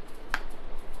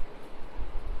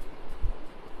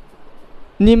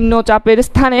নিম্ন চাপের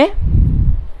স্থানে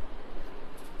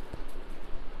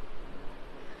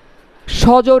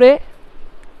সজোরে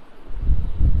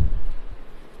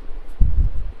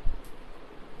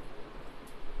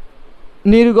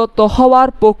নির্গত হওয়ার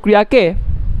প্রক্রিয়াকে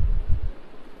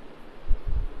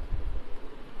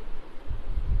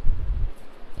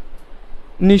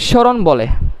নিঃসরণ বলে।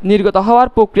 নির্গত হওয়ার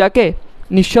প্রক্রিয়াকে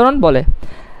নিঃসরণ বলে।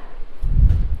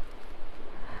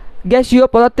 গ্যাসীয়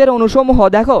পদার্থের অণুসমূহ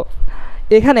দেখো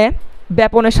এখানে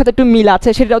ব্যাপনের সাথে একটু মিল আছে,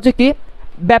 সেটা হচ্ছে কি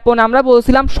ব্যাপন আমরা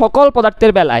বলছিলাম সকল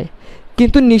পদার্থের বেলায়,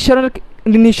 কিন্তু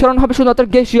নিঃসরণ হবে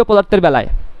শুধুমাত্র গ্যাসীয় পদার্থের বেলায়।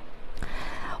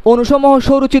 অণুসমূহ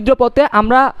সরু ছিদ্র পথে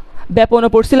আমরা ব্যাপনে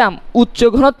পড়ছিলাম উচ্চ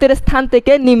ঘনত্বের স্থান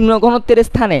থেকে নিম্ন ঘনত্বের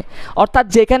স্থানে, অর্থাৎ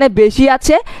যেখানে বেশি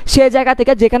আছে সে জায়গা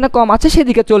থেকে যেখানে কম আছে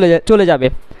সেদিকে চলে যাবে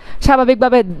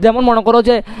স্বাভাবিকভাবে। যেমন মনে করো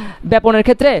যে ব্যাপনের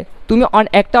ক্ষেত্রে তুমি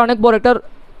একটা অনেক বড় একটা,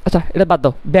 আচ্ছা এটা বাদ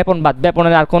দাও, ব্যাপন বাদ,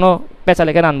 ব্যাপনের আর কোনো পেঁচা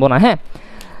লেখে আনবো না। হ্যাঁ,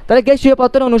 তাহলে গ্যাসীয়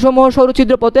পদার্থের অণুসমূহ সরু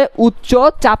ছিদ্র পথে উচ্চ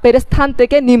চাপের স্থান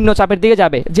থেকে নিম্ন চাপের দিকে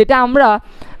যাবে, যেটা আমরা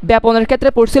ব্যাপনের ক্ষেত্রে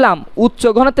পড়ছিলাম উচ্চ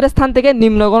ঘনত্বের স্থান থেকে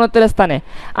নিম্ন ঘনত্বের স্থানে,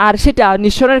 আর সেটা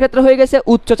নিঃসরণের ক্ষেত্রে হয়ে গেছে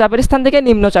উচ্চ চাপের স্থান থেকে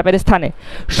নিম্ন চাপের স্থানে।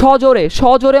 সজোরে,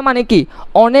 সজোরে মানে কি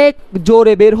অনেক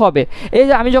জোরে বের হবে। এই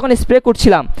যে আমি যখন স্প্রে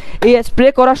করছিলাম, এই স্প্রে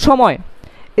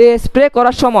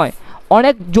করার সময়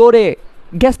অনেক জোরে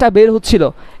গ্যাসটা বের হচ্ছিল,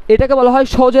 এটাকে বলা হয়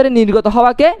সজোরে নির্গত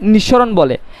হওয়াকে নিঃসরণ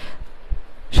বলে।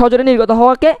 সজোরে নির্গত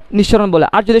হওয়াকে নিঃসরণ বলে।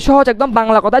 আর যদি সহজ একদম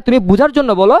বাংলা কথায় তুমি বোঝার জন্য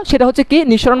বলো, সেটা হচ্ছে কি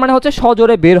নিঃসরণ মানে হচ্ছে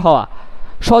সজোরে বের হওয়া,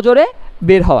 সজোরে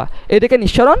বের হওয়া, এটাকে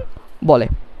নিঃসরণ বলে।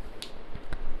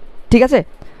 ঠিক আছে,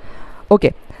 ওকে।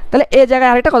 তাহলে এই জায়গায়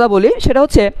আরেকটা কথা বলি, সেটা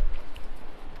হচ্ছে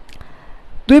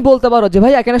তুমি বলতে পারো যে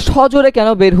ভাই এখানে সজোরে কেন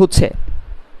বের হচ্ছে,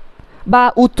 বা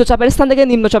উচ্চ চাপের স্থান থেকে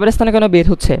নিম্ন চাপের স্থানে কেন বের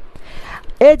হচ্ছে।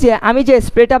 এই যে আমি যে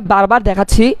স্প্রেটা বারবার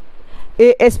দেখাচ্ছি,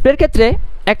 এই স্প্রের ক্ষেত্রে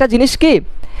একটা জিনিস কি,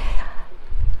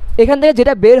 এখান থেকে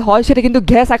যেটা বের হয় সেটা কিন্তু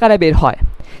গ্যাস আকারে বের হয়,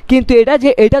 কিন্তু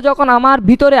এটা যখন আমার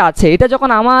ভিতরে আছে, এটা যখন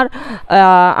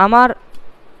আমার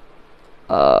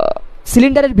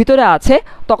সিলিন্ডারের ভিতরে আছে,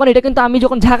 তখন এটা কিন্তু আমি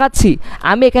যখন ঝাঁকাচ্ছি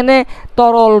আমি এখানে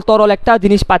তরল একটা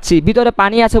জিনিস পাচ্ছি, ভিতরে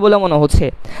পানি আছে বলে মনে হচ্ছে।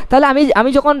 তাহলে আমি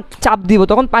যখন চাপ দিব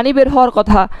তখন পানি বের হওয়ার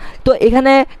কথা, তো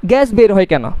এখানে গ্যাস বের হয়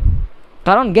কেন?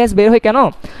 কারণ গ্যাস বের হয় কেন,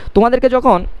 তোমাদেরকে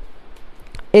যখন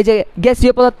এই যে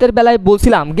গ্যাসীয় পদার্থের বেলায়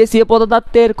বলছিলাম, গ্যাসীয়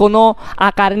পদার্থের কোনো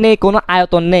আকার নেই, কোনো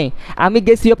আয়তন নেই, আমি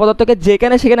গ্যাসীয় পদার্থকে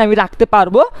যেখানে সেখানে আমি রাখতে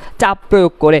পারবো চাপ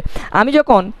প্রয়োগ করে। আমি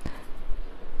যখন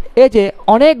এই যে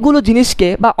অনেকগুলো জিনিসকে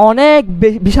বা অনেক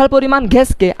বিশাল পরিমাণ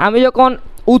গ্যাসকে আমি যখন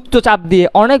উচ্চ চাপ দিয়ে,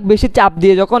 অনেক বেশি চাপ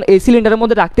দিয়ে যখন এই সিলিন্ডারের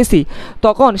মধ্যে রাখতেছি,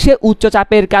 তখন সে উচ্চ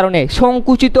চাপের কারণে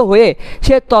সংকুচিত হয়ে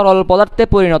সে তরল পদার্থে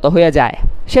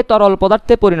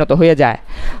পরিণত হয়ে যায়।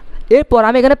 এরপর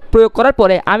আমি এখানে প্রয়োগ করার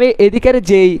পরে আমি এদিকের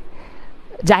যেই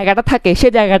জায়গাটা থাকে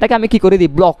সেই জায়গাটাকে আমি কি করে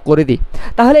দিই, ব্লক করে দিই।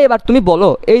 তাহলে এবার তুমি বলো,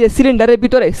 এই যে সিলিন্ডারের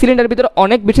ভিতরে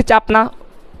অনেক বেশি চাপ না,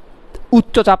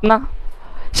 উচ্চ চাপ না,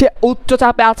 সে উচ্চ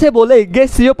চাপে আছে বলে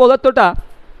গ্যাসীয় পদার্থটা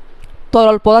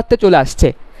তরল পদার্থে চলে আসছে।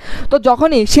 তো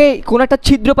যখনই সে কোনো একটা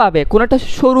ছিদ্র পাবে, কোনো একটা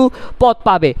সরু পথ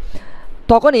পাবে,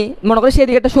 তখনই মনে করে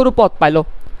সেদিকে একটা সরু পথ পাইলো,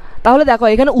 তাহলে দেখো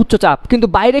এখানে উচ্চ চাপ, কিন্তু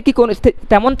বাইরে কি কোনো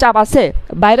তেমন চাপ আছে?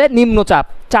 বাইরে নিম্ন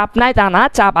চাপ নাই তা না,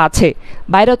 চাপ আছে,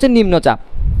 বাইরে হচ্ছে নিম্ন চাপ।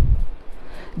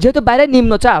 যেহেতু বাইরে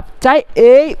নিম্ন চাপ, চাই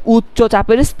এই উচ্চ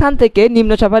চাপের স্থান থেকে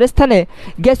নিম্ন চাপের স্থানে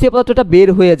গ্যাসীয় পদার্থটা বের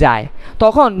হয়ে যায়।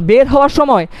 তখন বের হওয়ার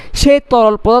সময় সেই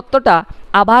তরল পদার্থটা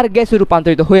আবার গ্যাসে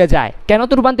রূপান্তরিত হয়ে যায়। কেন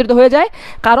তো রূপান্তরিত হয়ে যায়?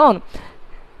 কারণ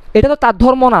এটা তো তার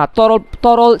ধর্ম না,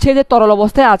 তরল সে যে তরল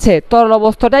অবস্থায় আছে,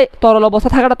 তরল অবস্থা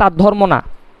থাকাটা তার ধর্ম না,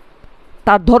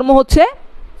 তার ধর্ম হচ্ছে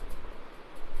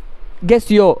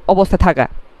গ্যাসীয় অবস্থায় থাকা,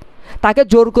 তাকে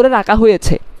জোর করে রাখা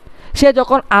হয়েছে। সে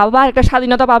যখন আবার একটা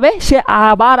স্বাধীনতা পাবে, সে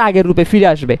আবার আগের রূপে ফিরে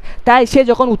আসবে। তাই সে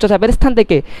যখন উচ্চ চাপের স্থান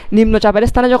থেকে নিম্ন চাপের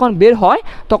স্থানে যখন বের হয়,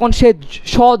 তখন সে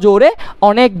সজোরে,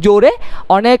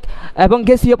 অনেক এবং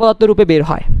গ্যাসীয় পদার্থ রূপে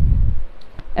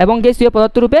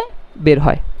বের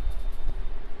হয়।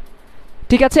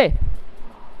 ঠিক আছে,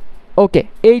 ওকে।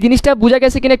 এই জিনিসটা বোঝা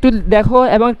গেছে কিনা একটু দেখো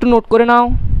এবং একটু নোট করে নাও।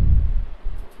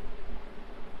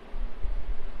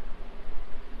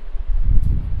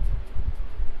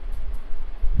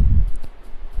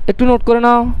 একটু নোট করে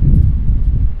নাও।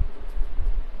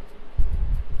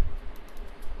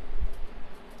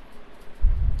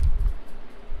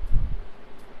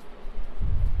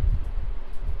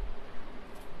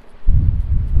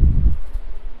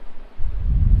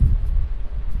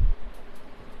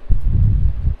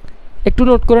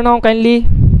 একটু নোট করে নাও কাইন্ডলি।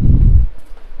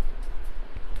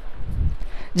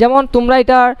 যেমন তোমরা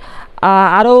এটার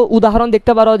আরও উদাহরণ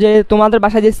দেখতে পারো যে তোমাদের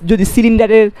বাসায় যে যদি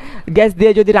সিলিন্ডারের গ্যাস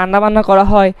দিয়ে যদি রান্নাবান্না করা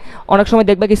হয়, অনেক সময়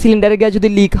দেখবে কি সিলিন্ডারের গ্যাস যদি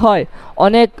লিক হয়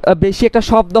অনেক বেশি একটা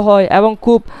শব্দ হয় এবং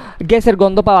খুব গ্যাসের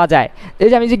গন্ধ পাওয়া যায়। এই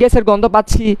যে আমি যে গ্যাসের গন্ধ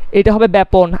পাচ্ছি এটা হবে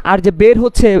ব্যাপন, আর যে বের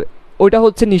হচ্ছে ওইটা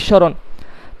হচ্ছে নিঃসরণ।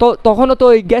 তো তখনও তো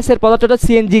ওই গ্যাসের পদার্থটা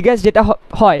সিএনজি গ্যাস যেটা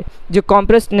হয়, যে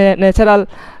কম্প্রেসড ন্যাচারাল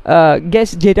গ্যাস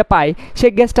যেটা পাই,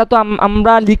 সেই গ্যাসটা তো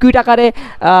আমরা লিকুইড আকারে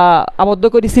আবদ্ধ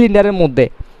করি সিলিন্ডারের মধ্যে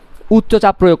উচ্চ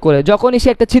চাপ প্রয়োগ করে। যখনই সে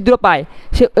একটা ছিদ্র পায়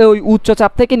সে ওই উচ্চ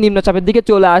চাপ থেকে নিম্ন চাপের দিকে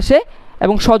চলে আসে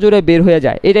এবং সজোরে বের হয়ে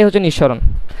যায়, এটাই হচ্ছে নিঃসরণ।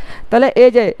 তাহলে এই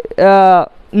যে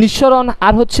নিঃসরণ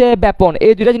আর হচ্ছে ব্যাপন,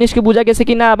 এই দুইটা জিনিসকে বোঝা গেছে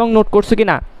কি না এবং নোট করছো কি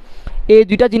না? এই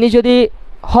দুইটা জিনিস যদি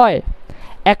হয়,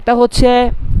 একটা হচ্ছে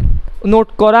নোট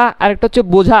করা আর একটা হচ্ছে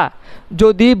বোঝা।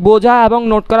 যদি বোঝা এবং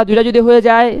নোট করা দুইটা যদি হয়ে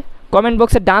যায় কমেন্ট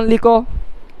বক্সে ডান লিখো,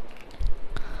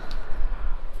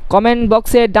 কমেন্ট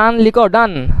বক্সে ডান লিখো,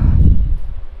 ডান।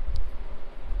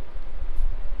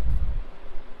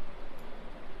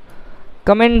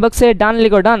 কমেন্ট বক্সে ডান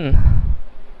লিখো, ডান।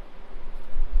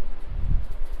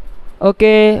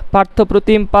 ওকে, পার্থ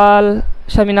প্রতিম পাল,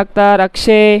 শামিন আক্তার,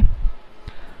 আকশে,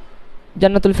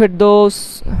 জান্নাতুল ফেরদৌস,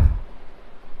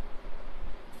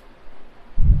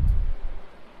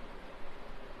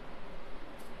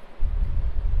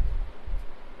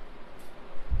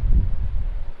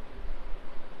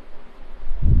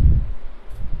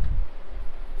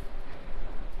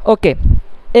 ওকে।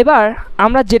 এবার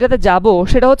আমরা যেটাতে যাব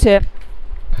সেটা হচ্ছে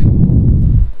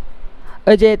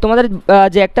ওই যে তোমাদের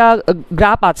যে একটা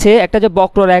গ্রাফ আছে, একটা যে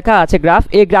বক্ররেখা আছে গ্রাফ,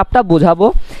 এই গ্রাফটা বোঝাবো।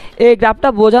 এই গ্রাফটা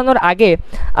বোঝানোর আগে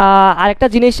আরেকটা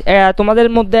জিনিস তোমাদের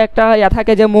মধ্যে একটা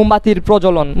থাকে যে মোমবাতির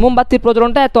প্রজ্বলন। মোমবাতির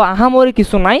প্রজ্বলনটা এত আহামরি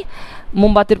কিছু নাই,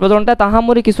 মোমবাতির প্রজ্বলনটা এত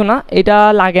আহামরি কিছু না, এটা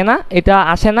লাগে না, এটা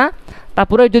আসে না।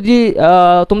 তারপরে যদি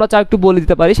তোমরা চাও একটু বলে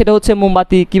দিতে পারি, সেটা হচ্ছে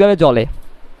মোমবাতি কীভাবে জ্বলে,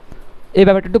 এই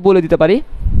ব্যাপারটা একটু বলে দিতে পারি।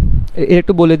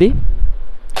 একটু বলে দিই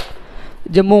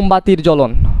যে মোমবাতির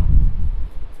জ্বলন,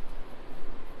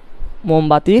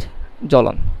 মোমবাতির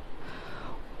জ্বলন।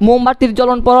 মোমবাতির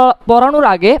জ্বলন পড়ানোর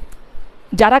আগে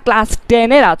যারা ক্লাস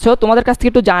 10-এর আছো তোমাদের কাছ থেকে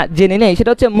একটু জেনে নেই,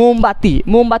 সেটা হচ্ছে মোমবাতি।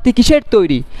 মোমবাতি কিসের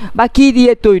তৈরি বা কী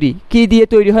দিয়ে তৈরি, কী দিয়ে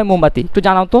তৈরি হয় মোমবাতি একটু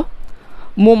জানাও তো।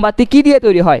 মোমবাতি কী দিয়ে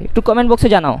তৈরি হয় একটু কমেন্ট বক্সে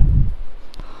জানাও।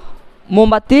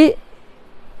 মোমবাতি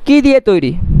কী দিয়ে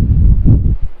তৈরি?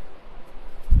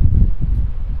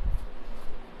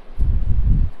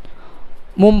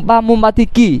 মোমবাতি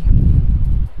কি?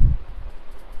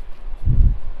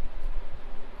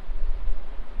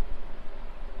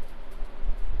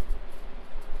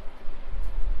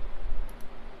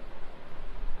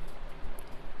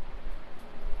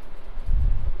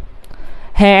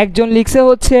 হ্যাঁ, একজন লিখছে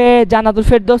হচ্ছে জান্নাতুল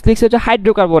ফেরদৌস লিখছে হচ্ছে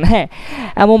হাইড্রোকার্বন। হ্যাঁ,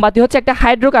 মোমবাতি হচ্ছে একটা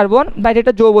হাইড্রোকার্বন বা এটা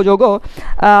একটা জৈব যৌগ।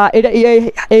 এটা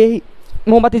এই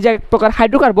মোমবাতি যে এক প্রকার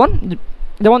হাইড্রোকার্বন।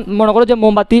 যেমন মনে করো যে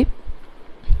মোমবাতি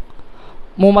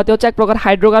হচ্ছে এক প্রকার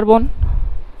হাইড্রোকার্বন।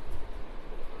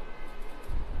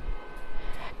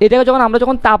 এটাকে আমরা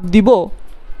যখন তাপ দিব,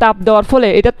 তাপ দেওয়ার ফলে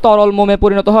এটা তরল মোমে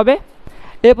পরিণত হবে।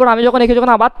 এরপর আমি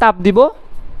যখন আবার তাপ দিব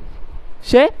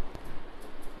সে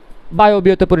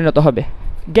বায়বীয়তে পরিণত হবে,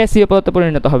 গ্যাসীয় পদার্থে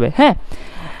পরিণত হবে। হ্যাঁ,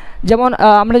 যেমন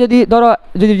আমরা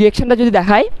যদি রিয়েকশনটা যদি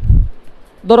দেখাই,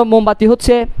 ধরো মোমবাতি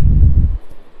হচ্ছে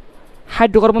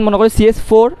হাইড্রোকার্বন, মনে করি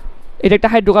CH4, এটা একটা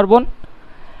হাইড্রোকার্বন।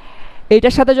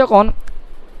 এইটার সাথে যখন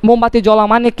মোমবাতি জ্বলা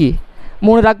মানে কি,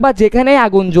 মনে রাখবা যেখানে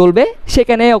আগুন জ্বলবে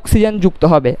সেখানে অক্সিজেন যুক্ত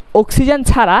হবে। অক্সিজেন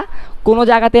ছাড়া কোনো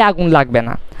জায়গাতে আগুন লাগবে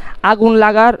না। আগুন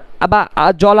লাগার বা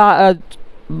জ্বলা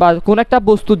বা কোনো একটা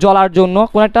বস্তু জ্বলার জন্য,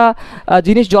 কোনো একটা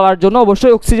জিনিস জ্বলার জন্য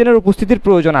অবশ্যই অক্সিজেনের উপস্থিতির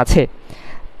প্রয়োজন আছে।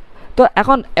 তো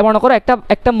এখন মনে করো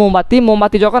একটা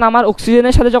মোমবাতি যখন আমার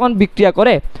অক্সিজেনের সাথে যখন বিক্রিয়া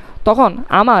করে তখন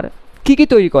আমার কি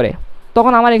তৈরি করে?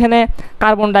 তখন আমার এখানে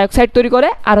কার্বন ডাইঅক্সাইড তৈরি করে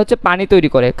আর হচ্ছে পানি তৈরি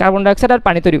করে, কার্বন ডাইঅক্সাইড আর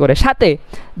পানি তৈরি করে। সাথে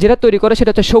যেটা তৈরি করে সেটা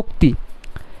হচ্ছে শক্তি।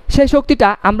 সেই শক্তিটা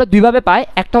আমরা দুইভাবে পাই,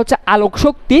 একটা হচ্ছে আলোক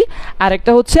শক্তি আর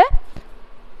একটা হচ্ছে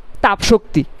তাপ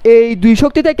শক্তি। এই দুই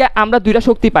শক্তি থেকে আমরা দুইটা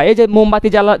শক্তি পাই। এই যে মোমবাতি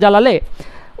জ্বালালে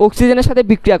অক্সিজেনের সাথে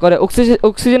বিক্রিয়া করে,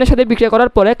 অক্সিজেনের সাথে বিক্রিয়া করার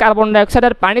পরে কার্বন ডাইঅক্সাইড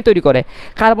আর পানি তৈরি করে,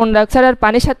 কার্বন ডাইঅক্সাইড আর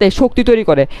পানির সাথে শক্তি তৈরি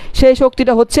করে। সেই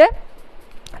শক্তিটা হচ্ছে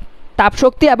তাপ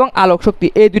শক্তি এবং আলোক শক্তি,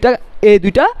 এই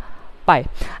দুইটা পায়।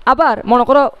 আবার মনে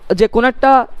করো যে কোনো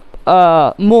একটা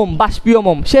বাষ্পীয়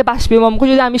মোম, সেই বাষ্পীয় মোমকে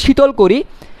যদি আমি শীতল করি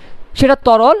সেটা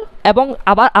তরল, এবং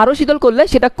আবার আরও শীতল করলে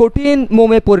সেটা কঠিন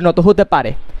মোমে পরিণত হতে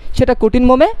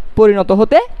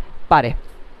পারে,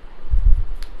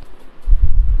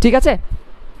 ঠিক আছে?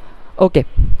 ওকে,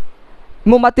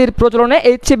 মোমবাতির প্রচলনে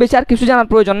এর চেয়ে বেশি আর কিছু জানার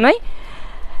প্রয়োজন নাই।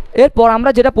 এরপর আমরা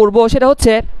যেটা পড়বো সেটা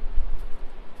হচ্ছে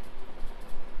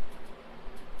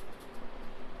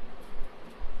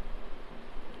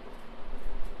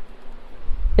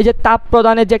এই যে তাপ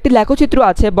প্রদানের যে একটি লেখচিত্র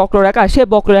আছে বক্ররেখা, সেই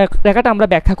বক্ররেখাটা আমরা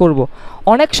ব্যাখ্যা করব।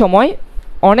 অনেক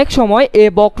সময় এই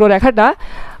বক্ররেখাটা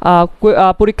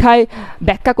পরীক্ষায়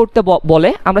ব্যাখ্যা করতে বলে,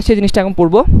 আমরা সেই জিনিসটা এখন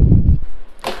পড়ব।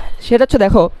 সেটা হচ্ছে,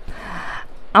 দেখো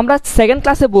আমরা সেকেন্ড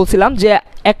ক্লাসে বলছিলাম যে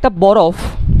একটা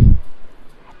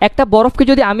বরফকে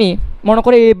যদি আমি মনে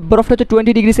করি এই বরফটা হচ্ছে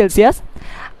 20 ডিগ্রি সেলসিয়াস,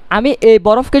 আমি এই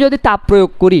বরফকে যদি তাপ প্রয়োগ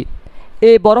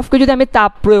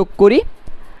করি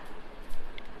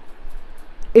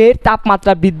এর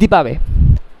তাপমাত্রা বৃদ্ধি পাবে।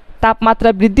 তাপমাত্রা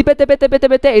বৃদ্ধি পেতে পেতে পেতে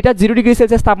পেতে এটা 0 ডিগ্রি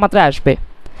সেলসিয়াস তাপমাত্রায় আসবে,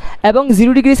 এবং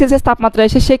 0 ডিগ্রি সেলসিয়াস তাপমাত্রা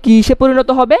এসে সে কিসে পরিণত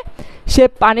হবে? সে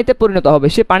পানিতে পরিণত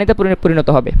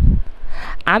হবে।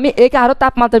 আমি একে আরও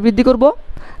তাপমাত্রা বৃদ্ধি করব।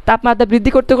 তাপমাত্রা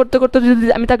বৃদ্ধি করতে করতে করতে যদি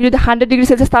আমি তাকে যদি 100 ডিগ্রি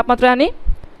সেলসিয়াস তাপমাত্রায় আনি,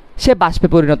 সে বাষ্পে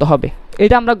পরিণত হবে।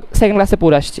 এটা আমরা সেকেন্ড ক্লাসে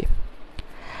পড়ে আসছি।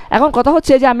 এখন কথা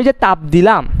হচ্ছে যে আমি যে তাপ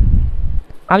দিলাম,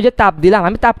 আমি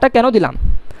তাপটা কেন দিলাম?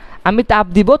 আমি তাপ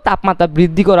দিব তাপমাত্রা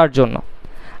বৃদ্ধি করার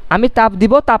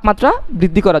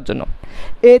জন্য।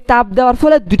 এই তাপ দেওয়ার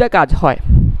ফলে দুইটা কাজ হয়।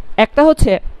 একটা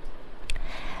হচ্ছে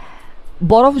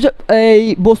এই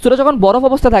বস্তুটা যখন বরফ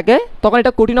অবস্থা থাকে তখন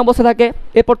এটা কঠিন অবস্থা থাকে,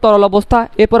 এরপর তরল অবস্থা,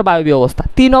 এরপর বায়বীয় অবস্থা।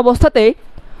 3 অবস্থাতেই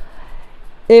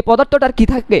এই পদার্থটার কি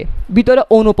থাকে? ভিতরে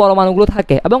অণুপরমাণুগুলো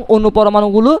থাকে, এবং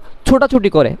অণুপরমাণুগুলো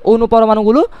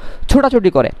ছোটাছুটি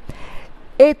করে।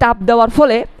 এই তাপ দেওয়ার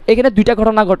ফলে এখানে দুইটা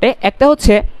ঘটনা ঘটে। একটা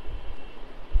হচ্ছে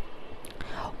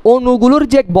অণুগুলোর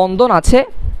যে বন্ধন আছে,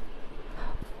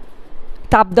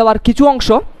 তাপ দেওয়ার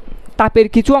তাপের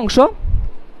কিছু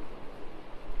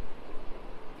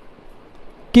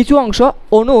অংশ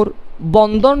অণুর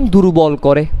বন্ধন দুর্বল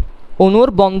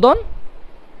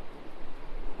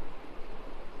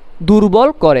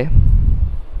করে,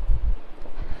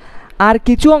 আর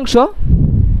কিছু অংশ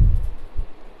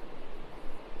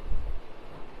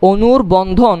অণুর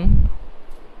বন্ধন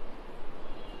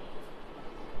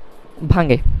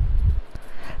ভাঙে।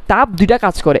 তাপ দুইটা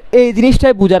কাজ করে, এই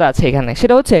জিনিসটাই বোঝার আছে এখানে।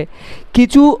 সেটা হচ্ছে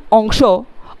কিছু অংশ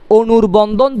অণুর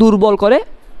বন্ধন দুর্বল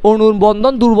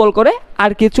করে,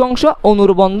 আর কিছু অংশ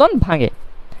অণুর বন্ধন ভাঙে।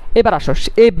 এবার আসো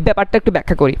এই ব্যাপারটা একটু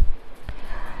ব্যাখ্যা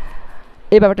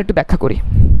করি।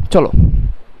 চলো,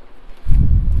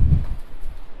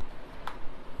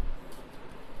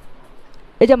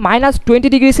 এই যে -20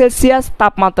 ডিগ্রি সেলসিয়াস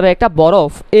তাপমাত্রার একটা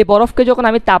বরফ, এই বরফকে যখন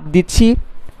আমি তাপ দিচ্ছি,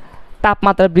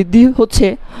 তাপমাত্রা বৃদ্ধি হচ্ছে।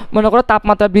 মনে করো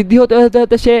তাপমাত্রা বৃদ্ধি হতে হতে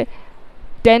হতে সে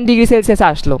 10 ডিগ্রি সেলসিয়াসে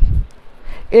আসলো।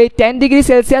 এই 10 ডিগ্রি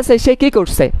সেলসিয়াসে সে কী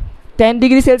করছে? 10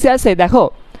 ডিগ্রি সেলসিয়াসে দেখো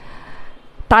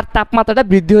তার তাপমাত্রাটা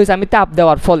বৃদ্ধি হয়েছে আমি তাপ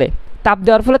দেওয়ার ফলে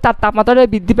তার তাপমাত্রাটা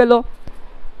বৃদ্ধি পেল,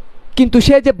 কিন্তু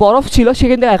সে যে বরফ ছিল সে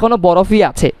কিন্তু এখনও বরফই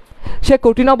আছে। সে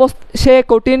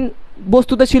কঠিন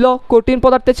বস্তুতে ছিল, কঠিন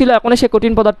পদার্থে ছিল, এখন সে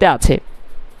কঠিন পদার্থে আছে।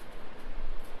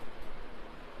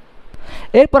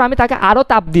 এরপর আমি তাকে আরও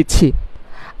তাপ দিচ্ছি।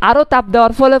 আরও তাপ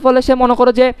দেওয়ার ফলে সে মনে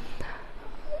করো যে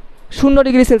 0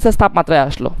 ডিগ্রি সেলসিয়াস তাপমাত্রায়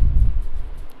আসলো।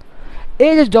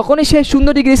 এই যে যখনই সে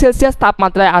 0 ডিগ্রি সেলসিয়াস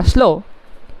তাপমাত্রায় আসলো,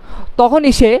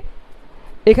 তখনই সে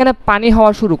এখানে পানি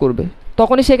হওয়া শুরু করবে।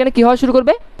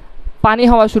 পানি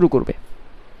হওয়া শুরু করবে।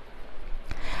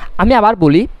 আমি আবার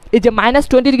বলি, এই যে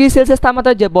 -20 ডিগ্রি সেলসিয়াস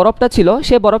তাপমাত্রায় যে বরফটা ছিল,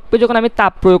 সেই বরফে যখন আমি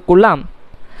তাপ প্রয়োগ করলাম,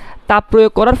 তাপ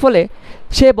প্রয়োগ করার ফলে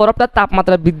সে বরফটার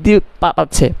তাপমাত্রা বৃদ্ধি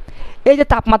পাচ্ছে। এই যে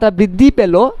তাপমাত্রা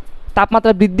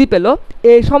বৃদ্ধি পেল,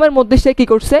 এই সময়ের মধ্যে সে কী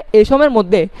করছে? এই সময়ের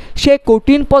মধ্যে সে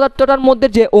কঠিন পদার্থটার মধ্যে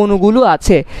যে অণুগুলো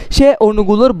আছে, সে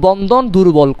অণুগুলোর বন্ধন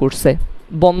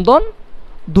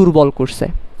দুর্বল করছে।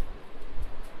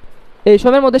 এই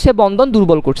সময়ের মধ্যে সে বন্ধন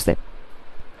দুর্বল করছে।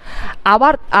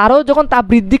 আবার আরও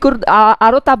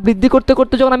তাপ বৃদ্ধি করতে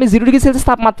করতে যখন আমি 0 ডিগ্রি সেলসিয়াস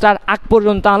তাপমাত্রার আগ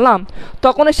পর্যন্ত আনলাম,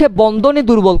 তখন সে বন্ধনই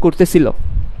দুর্বল করতেছিল।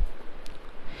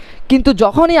 কিন্তু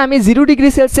যখনই আমি 0 ডিগ্রি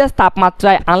সেলসিয়াস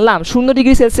তাপমাত্রায় আনলাম, 0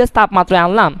 ডিগ্রি সেলসিয়াস তাপমাত্রায়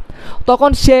আনলাম, তখন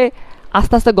সে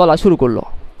আস্তে আস্তে গলা শুরু করলো।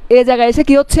 এই জায়গায় এসে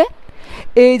কী হচ্ছে?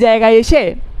 এই জায়গায় এসে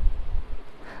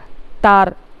তার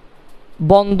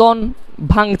বন্ধন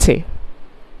ভাঙছে।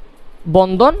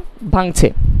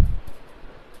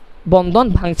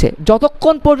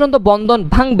 যতক্ষণ পর্যন্ত বন্ধন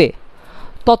ভাঙবে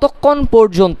ততক্ষণ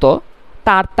পর্যন্ত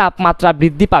তার তাপমাত্রা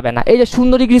বৃদ্ধি পাবে না। এই যে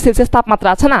 0 ডিগ্রি সেলসিয়াস তাপমাত্রা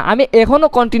আছে না, আমি এখনও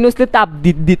কন্টিনিউয়াসলি তাপ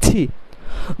দিচ্ছি।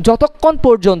 যতক্ষণ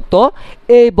পর্যন্ত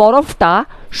এই বরফটা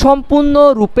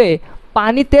সম্পূর্ণরূপে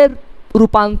পানিতে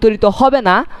রূপান্তরিত হবে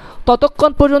না,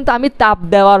 ততক্ষণ পর্যন্ত আমি তাপ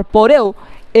দেওয়ার পরেও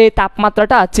এই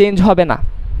তাপমাত্রাটা চেঞ্জ হবে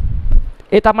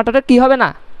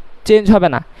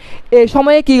না। এই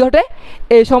সময়ে কি ঘটে?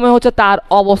 এই সময় হচ্ছে তার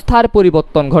অবস্থার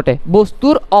পরিবর্তন ঘটে,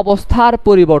 বস্তুর অবস্থার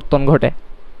পরিবর্তন ঘটে।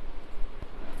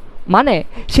 মানে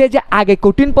সে যে আগে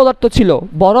কঠিন পদার্থ ছিল,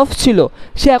 বরফ ছিল,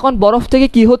 সে এখন বরফ থেকে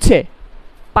কি হচ্ছে?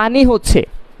 পানি হচ্ছে।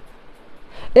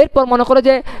 এরপর মনে করো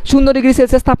যে 0°C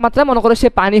তাপমাত্রায় মনে করো সে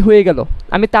পানি হয়ে গেল,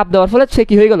 আমি তাপ দেওয়ার ফলে সে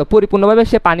কী হয়ে গেল, পরিপূর্ণভাবে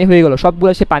সে পানি হয়ে গেল,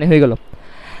 সবগুলো সে পানি হয়ে গেল।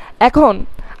 এখন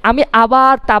আমি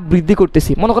আবার তাপ বৃদ্ধি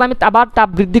করতেছি, মনে করো আমি আবার তাপ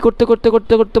বৃদ্ধি করতে করতে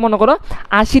করতে করতে মনে করো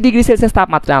 80°C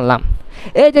তাপমাত্রা আনলাম।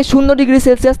 এই যে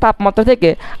 0°C তাপমাত্রা থেকে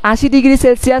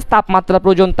 80°C তাপমাত্রা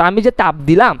পর্যন্ত আমি যে তাপ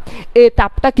দিলাম, এই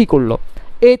তাপটা কি করলো,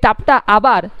 এই তাপটা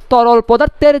আবার তরল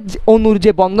পদার্থের অণুর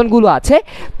যে বন্ধনগুলো আছে,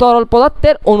 তরল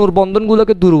পদার্থের অণুর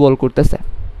বন্ধনগুলোকে দুর্বল করতেছে,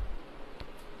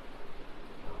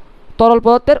 তরল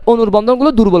পদার্থের অণুর বন্ধনগুলো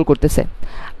দুর্বল করতেছে।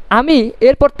 আমি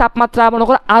এরপর তাপমাত্রা মনে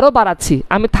করো আরও বাড়াচ্ছি,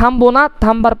 আমি থামবো না,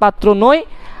 থামবার পাত্র নই,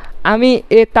 আমি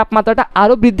এই তাপমাত্রাটা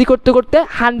আরও বৃদ্ধি করতে করতে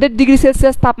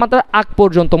 100°C তাপমাত্রার আগ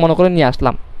পর্যন্ত মনে করে নিয়ে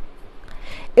আসলাম।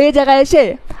 এই জায়গায় এসে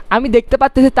আমি দেখতে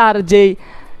পাচ্ছি তার যেই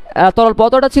তরল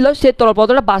পদার্থটা ছিল, সেই তরল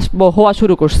পদার্থটা বাষ্প হওয়া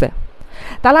শুরু করছে।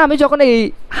 তাহলে আমি যখন এই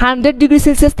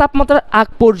 100°C তাপমাত্রার আগ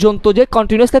পর্যন্ত যে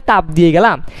কন্টিনিউয়াসলি তাপ দিয়ে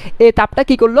গেলাম, এই তাপটা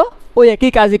কি করলো, ওই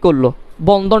একই কাজই করলো,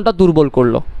 বন্ধনটা দুর্বল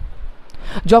করলো।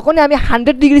 যখনই আমি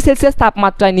 100°C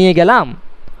তাপমাত্রায় নিয়ে গেলাম,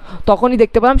 তখনই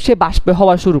দেখতে পেলাম সে বাষ্প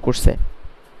হওয়া শুরু করছে,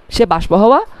 সে বাষ্প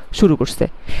হওয়া শুরু করছে।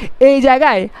 এই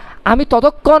জায়গায় আমি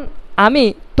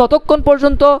ততক্ষণ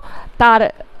পর্যন্ত তার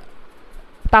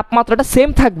তাপমাত্রাটা সেম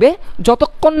থাকবে,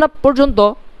 যতক্ষণ না পর্যন্ত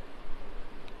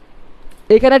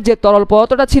এখানের যে তরল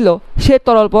পদার্থটা ছিল, সেই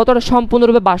তরল পদার্থটা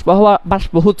সম্পূর্ণরূপে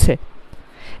বাষ্প হচ্ছে।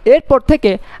 এরপর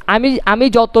থেকে আমি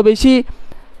যত বেশি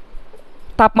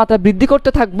তাপমাত্রা বৃদ্ধি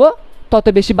করতে থাকবো, তত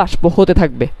বেশি বাষ্প হতে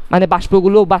থাকবে, মানে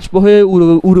বাষ্পগুলো বাষ্প হয়ে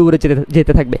উড়ে উড়ে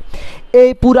যেতে থাকবে। এই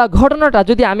পুরা ঘটনাটা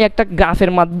যদি আমি একটা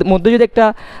গ্রাফের মধ্যে যদি একটা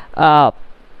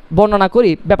বর্ণনা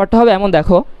করি, ব্যাপারটা হবে এমন,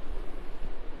 দেখো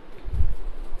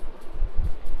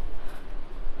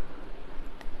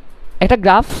একটা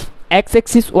graph x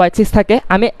axis Y axis থাকে,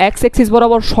 আমি এক্স এক্সিস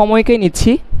বরাবর সময়কে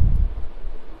নিচ্ছি,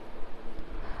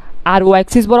 আর ওয়াই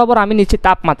এক্সিস বরাবর আমি নিচ্ছি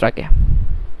তাপমাত্রাকে।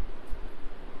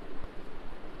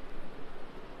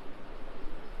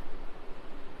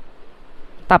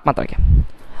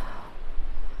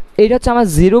 এইটা হচ্ছে আমার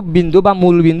জিরো বিন্দু বা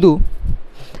মূল বিন্দু।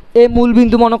 এই মূল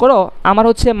বিন্দু মনে করো আমার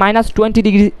হচ্ছে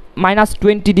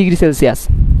 -20°C।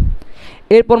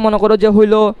 এরপর মনে করো যে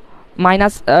হইল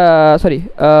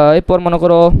এরপর মনে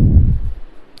করো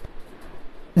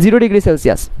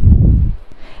 0°C,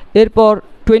 এরপর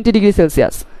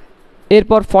 20°C,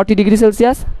 এরপর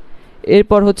 40°C,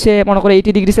 এরপর হচ্ছে মনে করো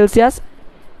 80°C,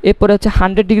 এরপরে হচ্ছে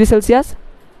 100°C,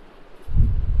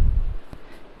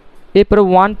 এরপরে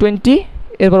 120,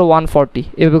 এরপরে 140,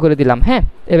 এভাবে করে দিলাম। হ্যাঁ,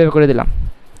 এভাবে করে দিলাম।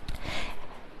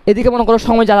 এদিকে মনে করো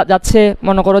সময় যাচ্ছে,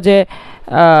 মনে করো যে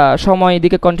সময়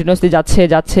এদিকে কন্টিনিউয়াসলি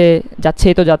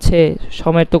যাচ্ছেই তো যাচ্ছে,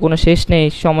 সময়ের তো কোনো শেষ নেই,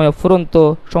 সময় অফুরন্ত,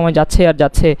 সময় যাচ্ছে আর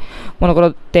যাচ্ছে। মনে করো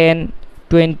 10,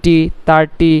 20,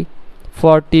 30,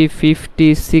 40, 50,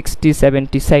 60,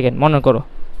 70 সেকেন্ড, মনে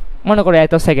করো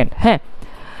এত সেকেন্ড। হ্যাঁ,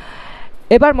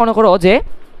 এবার মনে করো যে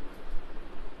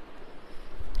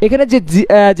এখানে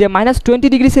যে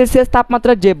 -20°C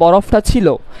তাপমাত্রার যে বরফটা ছিল,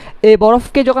 এই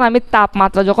বরফকে যখন আমি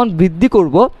তাপমাত্রা যখন বৃদ্ধি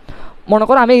করব, মনে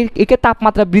করো আমি একে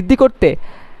তাপমাত্রা বৃদ্ধি করতে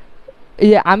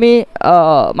আমি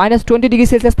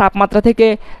 -20°C তাপমাত্রা থেকে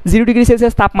 0°C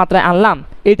তাপমাত্রায় আনলাম।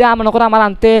 এটা মনে করো আমার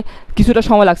আনতে কিছুটা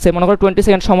সময় লাগছে, মনে করো 20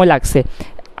 সেকেন্ড সময় লাগছে।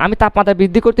 আমি তাপমাত্রা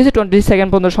বৃদ্ধি করতেছি, 20 সেকেন্ড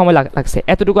পর্যন্ত সময় লাগছে,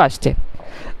 এতটুকু আসছে।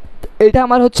 এটা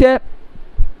আমার হচ্ছে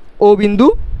ও বিন্দু।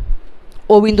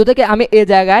 ও বিন্দু থেকে আমি এই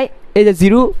জায়গায় এই যে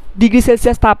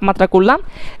 0°C তাপমাত্রা করলাম,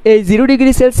 এই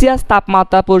 0°C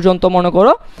তাপমাত্রা পর্যন্ত মনে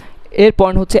করো এর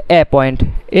পয়েন্ট হচ্ছে এ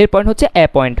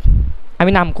পয়েন্ট,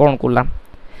 আমি নামকরণ করলাম।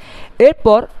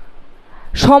 এরপর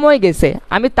সময় গেছে,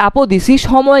 আমি তাপও দিছি,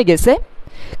 সময় গেছে,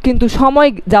 কিন্তু সময়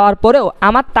যাওয়ার পরেও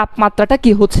আমার তাপমাত্রাটা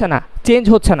কি হচ্ছে না, চেঞ্জ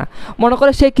হচ্ছে না। মনে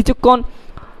করো সে কিছুক্ষণ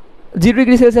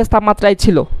 0°C তাপমাত্রায়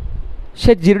ছিল,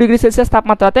 সে 0°C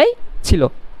তাপমাত্রাতেই ছিল,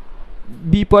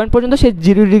 বি পয়েন্ট পর্যন্ত সে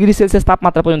 0°C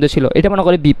তাপমাত্রা পর্যন্ত ছিল, এটা মনে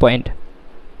করে বি পয়েন্ট।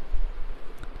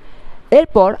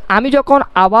 এরপর আমি যখন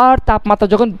আবার তাপমাত্রা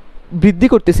যখন বৃদ্ধি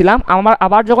করতেছিলাম, আমার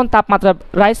আবার যখন তাপমাত্রা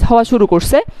রাইজ হওয়া শুরু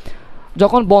করছে,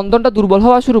 যখন বন্ধনটা দুর্বল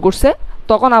হওয়া শুরু করছে,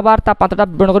 তখন আবার তাপমাত্রাটা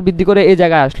মনে করো বৃদ্ধি করে এই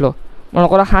জায়গায় আসলো, মনে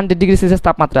করো 100°C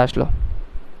তাপমাত্রা আসলো,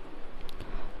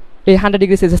 এই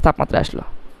 100°C তাপমাত্রা আসলো।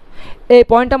 এই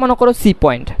পয়েন্টটা মনে করো সি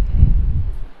পয়েন্ট,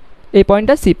 এই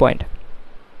পয়েন্টটা সি পয়েন্ট।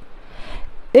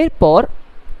 এরপর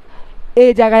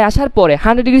এই জায়গায় আসার পরে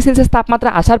 100°C তাপমাত্রা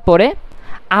আসার পরে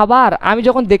আবার আমি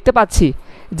যখন দেখতে পাচ্ছি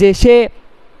যে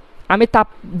আমি তাপ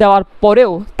দেওয়ার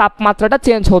পরেও তাপমাত্রাটা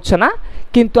চেঞ্জ হচ্ছে না,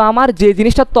 কিন্তু আমার যে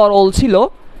জিনিসটা তরল ছিল,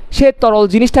 সে তরল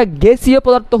জিনিসটা গ্যাসীয়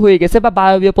পদার্থ হয়ে গেছে বা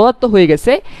বায়বীয় পদার্থ হয়ে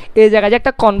গেছে। এই জায়গায় যে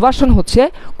একটা কনভার্সন হচ্ছে,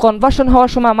 কনভার্সন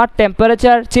হওয়ার সময় আমার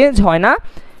টেম্পারেচার চেঞ্জ হয় না,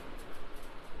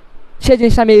 সেই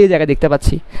জিনিসটা আমি এই জায়গায় দেখতে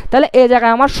পাচ্ছি। তাহলে এই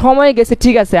জায়গায় আমার সময় গেছে,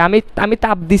 ঠিক আছে, আমি আমি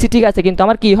তাপ দিছি, ঠিক আছে, কিন্তু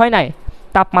আমার কি হয় নাই,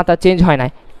 তাপমাত্রা চেঞ্জ হয় নাই,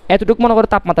 এতটুকু মনে করো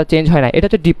তাপমাত্রা চেঞ্জ হয় না, এটা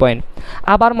হচ্ছে ডি পয়েন্ট।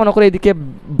 আবার মনে করো এদিকে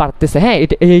বাড়তেছে, হ্যাঁ,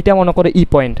 এইটা মনে করো ই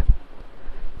পয়েন্ট,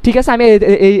 ঠিক আছে। আমি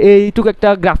এইটুকু একটা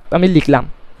গ্রাফ আমি লিখলাম।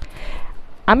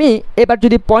 আমি এবার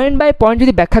যদি পয়েন্ট বাই পয়েন্ট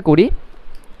যদি ব্যাখ্যা করি,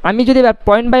 আমি যদি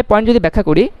পয়েন্ট বাই পয়েন্ট যদি ব্যাখ্যা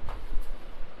করি,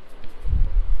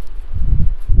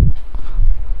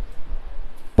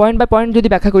 পয়েন্ট বাই পয়েন্ট যদি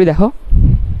ব্যাখ্যা করি, দেখো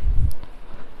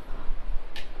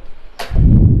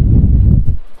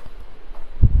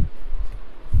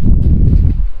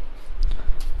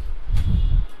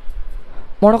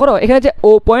মনে করো এখানে যে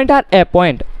ও পয়েন্ট আর এ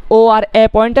পয়েন্ট, ও আর এ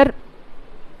পয়েন্টের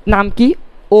নাম কি,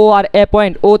 ও আর এ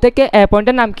পয়েন্ট, ও থেকে এ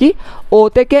পয়েন্টের নাম কি, ও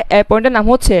থেকে এ পয়েন্টের নাম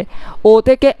হচ্ছে, ও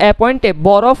থেকে এ পয়েন্টে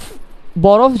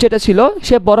বরফ যেটা ছিল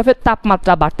সে বরফের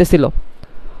তাপমাত্রা বাড়তেছিল,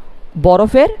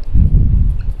 বরফের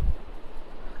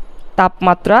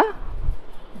তাপমাত্রা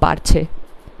বাড়ছে,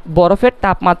 বরফের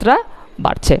তাপমাত্রা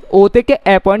বাড়ছে, ও থেকে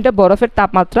এ পয়েন্টে বরফের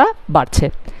তাপমাত্রা বাড়ছে।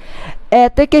 এ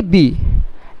থেকে বি,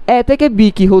 এ থেকে বি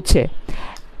কি হচ্ছে,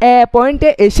 এ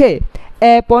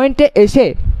পয়েন্টে এসে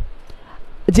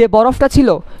যে বরফটা ছিল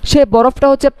সে বরফটা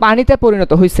হচ্ছে পানিতে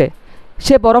পরিণত হয়েছে,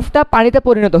 সে বরফটা পানিতে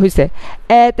পরিণত হয়েছে।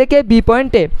 এ থেকে বি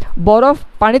পয়েন্টে বরফ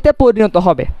পানিতে পরিণত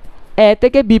হবে, এ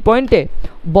থেকে বি পয়েন্টে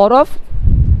বরফ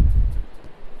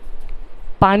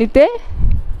পানিতে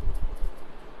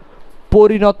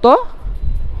পরিণত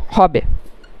হবে,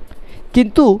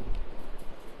 কিন্তু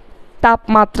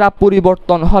তাপমাত্রা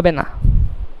পরিবর্তন হবে না।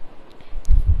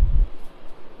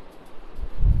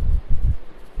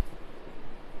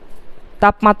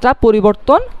 তাপমাত্রা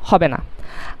পরিবর্তন হবে না।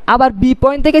 আবার বি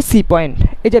পয়েন্ট থেকে সি পয়েন্ট,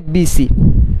 এই যে বিসি,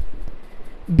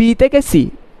 বি থেকে সি,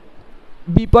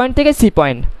 বি পয়েন্ট থেকে সি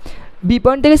পয়েন্ট, বি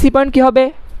পয়েন্ট থেকে সি পয়েন্ট কী হবে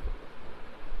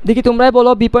দেখি, তোমরাই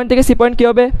বলো বি পয়েন্ট থেকে সি পয়েন্ট কী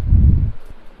হবে,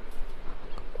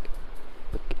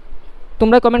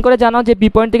 তোমরা কমেন্ট করে জানাও যে বি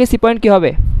পয়েন্ট থেকে সি পয়েন্ট কী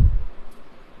হবে।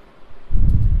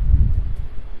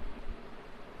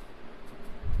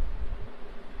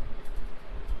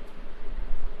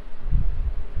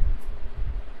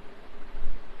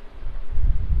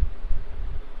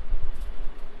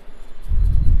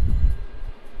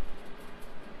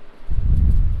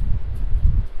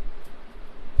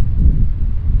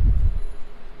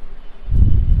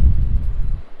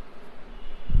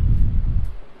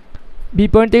 বি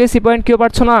পয়েন্ট থেকে সি পয়েন্ট কেউ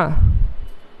পারছো না,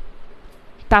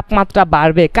 তাপমাত্রা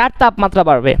বাড়বে। কার তাপমাত্রা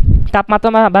বাড়বে, তাপমাত্রা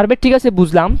বাড়বে, ঠিক আছে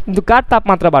বুঝলাম, কিন্তু কার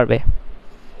তাপমাত্রা বাড়বে।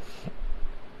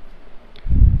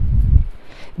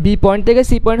 বি পয়েন্ট থেকে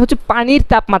সি পয়েন্ট হচ্ছে পানির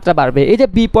তাপমাত্রা বাড়বে। এই যে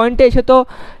বি পয়েন্টে এসে তো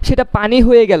সেটা পানি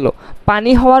হয়ে গেল,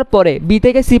 পানি হওয়ার পরে বি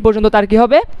থেকে সি পর্যন্ত তার কি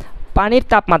হবে, পানির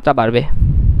তাপমাত্রা বাড়বে।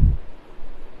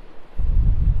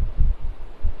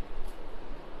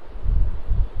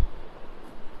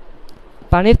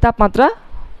 পানির তাপমাত্রা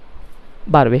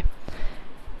বাড়বে।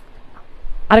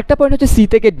 আরেকটা পয়েন্ট হচ্ছে সি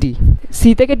থেকে ডি, সি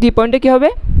থেকে ডি পয়েন্টে কী হবে,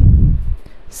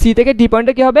 সি থেকে ডি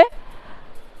পয়েন্টে কী হবে,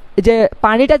 যে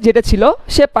পানিটা যেটা ছিল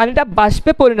সে পানিটা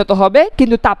বাষ্পে পরিণত হবে,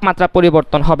 কিন্তু তাপমাত্রা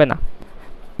পরিবর্তন হবে না।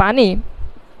 পানি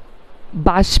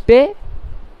বাষ্পে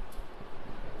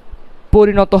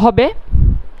পরিণত হবে,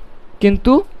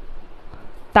 কিন্তু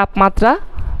তাপমাত্রা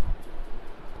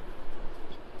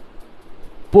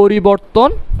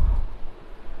পরিবর্তন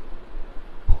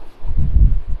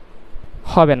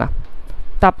হবে না,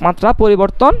 তাপমাত্রা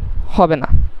পরিবর্তন হবে না,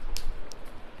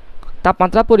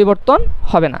 তাপমাত্রা পরিবর্তন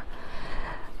হবে না।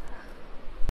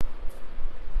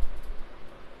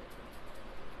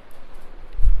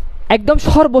 একদম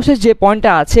সর্বশেষ যে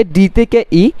পয়েন্টটা আছে ডি থেকে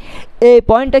ই, এই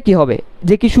পয়েন্টটা কি হবে,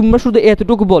 যে কি তোমরা শুধু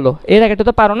এতটুকু বলো, এর আগেটা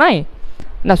তো পারো নাই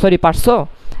না, সরি পারছো,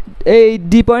 এই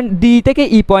ডি পয়েন্ট, ডি থেকে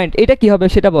ই পয়েন্ট, এটা কি হবে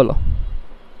সেটা বলো।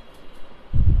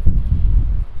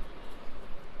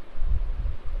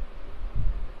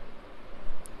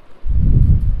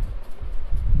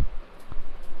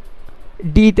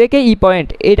 ডি থেকে ই পয়েন্ট,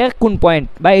 এটা কোন পয়েন্ট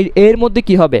বা এর মধ্যে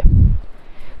কি হবে।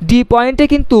 ডি পয়েন্টে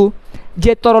কিন্তু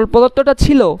যে তরল পদার্থটা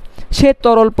ছিল সে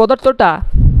তরল পদার্থটা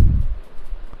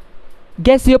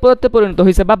গ্যাসীয় পদার্থে পরিণত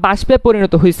হয়েছে বা বাষ্পে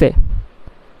পরিণত হয়েছে।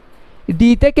 ডি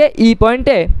থেকে ই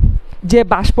পয়েন্টে যে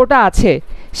বাষ্পটা আছে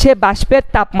সে বাষ্পের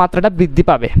তাপমাত্রাটা বৃদ্ধি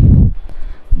পাবে,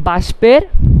 বাষ্পের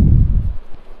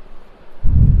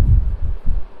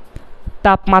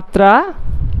তাপমাত্রা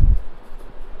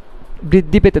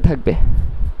বৃদ্ধি পেতে থাকবে।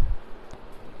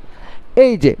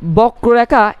 এই যে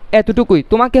বক্ররেখা এতটুকুই,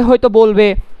 তোমাকে হয়তো বলবে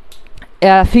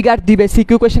ফিগার দিবে,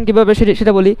 সিকিউ কোয়েশ্চেন কীভাবে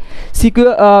সেটা বলি। সিকিউ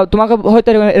তোমাকে হয়তো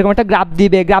এরকম একটা গ্রাফ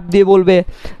দিবে, গ্রাফ দিয়ে বলবে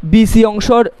বিসি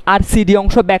অংশর আর সিডি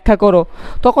অংশ ব্যাখ্যা করো।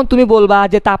 তখন তুমি বলবা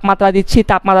যে তাপমাত্রা দিচ্ছি,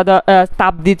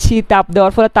 তাপ দিচ্ছি, তাপ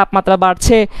দেওয়ার ফলে তাপমাত্রা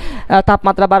বাড়ছে,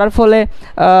 তাপমাত্রা বাড়ার ফলে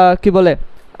কী বলে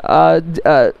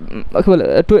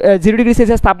 0°C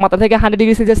তাপমাত্রা থেকে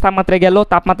 100°C তাপমাত্রায় গেল,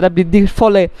 তাপমাত্রা বৃদ্ধির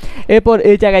ফলে এরপর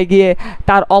এই জায়গায় গিয়ে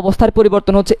তার অবস্থার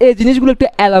পরিবর্তন হচ্ছে। এই জিনিসগুলো একটু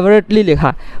এলাবোরেটলি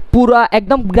লেখা, পুরো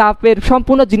একদম গ্রাফের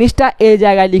সম্পূর্ণ জিনিসটা এই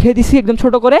জায়গায় লিখে দিছি একদম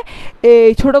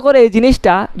ছোট করে। এই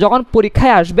জিনিসটা যখন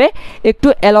পরীক্ষায় আসবে একটু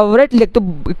এলাবোরেটলি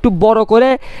একটু বড় করে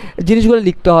জিনিসগুলো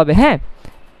লিখতে হবে। হ্যাঁ,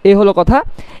 এই হলো কথা।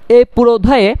 এই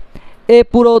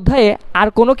পুরো অধ্যায়ে আর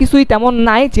কোনো কিছুই তেমন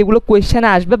নাই যেগুলো কোয়েশ্চেনে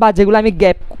আসবে বা যেগুলো আমি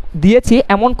গ্যাপ দিয়েছি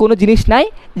এমন কোনো জিনিস নাই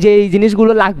যে এই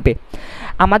জিনিসগুলো লাগবে।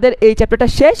 আমাদের এই চ্যাপ্টারটা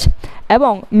শেষ,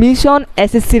 এবং মিশন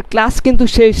এসএসসির ক্লাস কিন্তু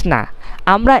শেষ না।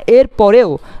 আমরা এর পরেও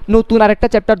নতুন আরেকটা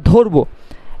চ্যাপ্টার ধরব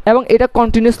এবং এটা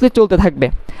কন্টিনিউয়াসলি চলতে থাকবে।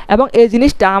 এবং এই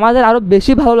জিনিসটা আমাদের আরও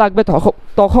বেশি ভালো লাগবে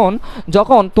তখন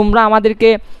যখন তোমরা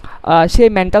আমাদেরকে সেই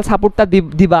মেন্টাল সাপোর্টটা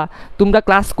দিবা, তোমরা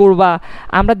ক্লাস করবা।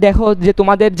 আমরা দেখো যে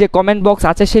তোমাদের যে কমেন্ট বক্স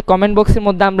আছে সেই কমেন্ট বক্সের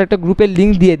মধ্যে আমরা একটা গ্রুপের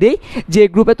লিঙ্ক দিয়ে দিই, যে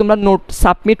গ্রুপে তোমরা নোট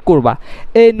সাবমিট করবা।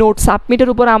 এই নোট সাবমিটের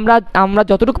উপর আমরা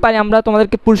যতটুকু পারি আমরা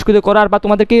তোমাদেরকে পুরস্কৃত করার বা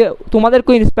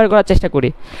তোমাদেরকেও ইন্সপায়ার করার চেষ্টা করি।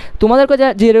 তোমাদেরকে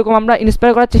যেরকম আমরা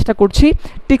ইন্সপায়ার করার চেষ্টা করছি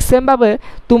ঠিক সেমভাবে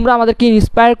তোমরা আমাদেরকে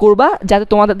ইন্সপায়ার করবা, যাতে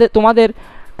তোমাদের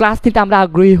ক্লাস নিতে আমরা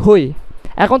আগ্রহী হই।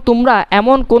 এখন তোমরা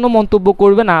এমন কোনো মন্তব্য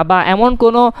করবে না বা এমন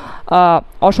কোনো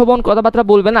অশোভন কথাবার্তা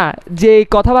বলবে না যে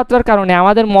কথাবার্তার কারণে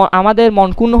আমাদের মন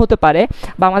ক্ষুণ্ণ হতে পারে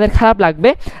বা আমাদের খারাপ লাগবে,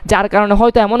 যার কারণে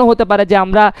হয়তো এমনও হতে পারে যে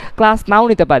আমরা ক্লাস নাও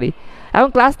নিতে পারি। এবং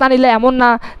ক্লাস না নিলে এমন না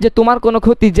যে তোমার কোনো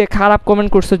ক্ষতি, যে খারাপ কমেন্ট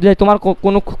করছো যে তোমার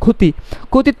কোনো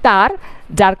ক্ষতি তার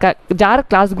যার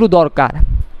ক্লাসগুলো দরকার।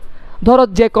 ধরো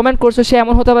যে কমেন্ট করছো সে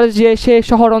এমন হতে পারে যে সে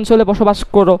শহর অঞ্চলে বসবাস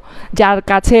করো, যার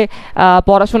কাছে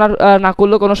পড়াশোনা না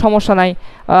করলেও কোনো সমস্যা নাই,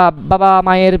 বাবা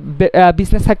মায়ের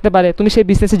বিজনেস থাকতে পারে, তুমি সেই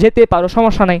বিজনেসে যেতে পারো,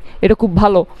 সমস্যা নাই, এটা খুব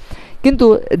ভালো। কিন্তু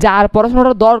যার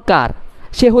পড়াশোনাটা দরকার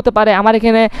সে হতে পারে,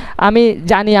 আমি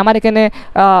জানি আমার এখানে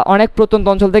অনেক প্রত্যন্ত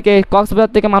অঞ্চল থেকে,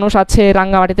 কক্সবাজার থেকে মানুষ আছে,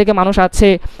 রাঙ্গামাটি থেকে মানুষ আছে,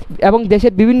 এবং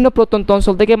দেশের বিভিন্ন প্রত্যন্ত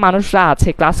অঞ্চল থেকে মানুষরা আছে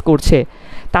ক্লাস করছে,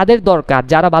 তাদের দরকার,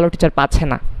 যারা ভালো টিচার পাচ্ছে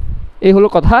না। এই হলো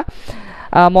কথা,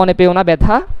 মনে পেও না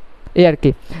ব্যথা, এই আর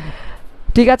কি।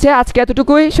 ঠিক আছে, আজকে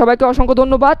এতটুকুই। সবাইকে অসংখ্য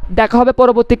ধন্যবাদ। দেখা হবে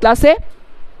পরবর্তী ক্লাসে।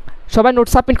 সবাই নোট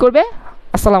সাবমিট করবে।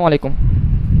 আসসালামু আলাইকুম।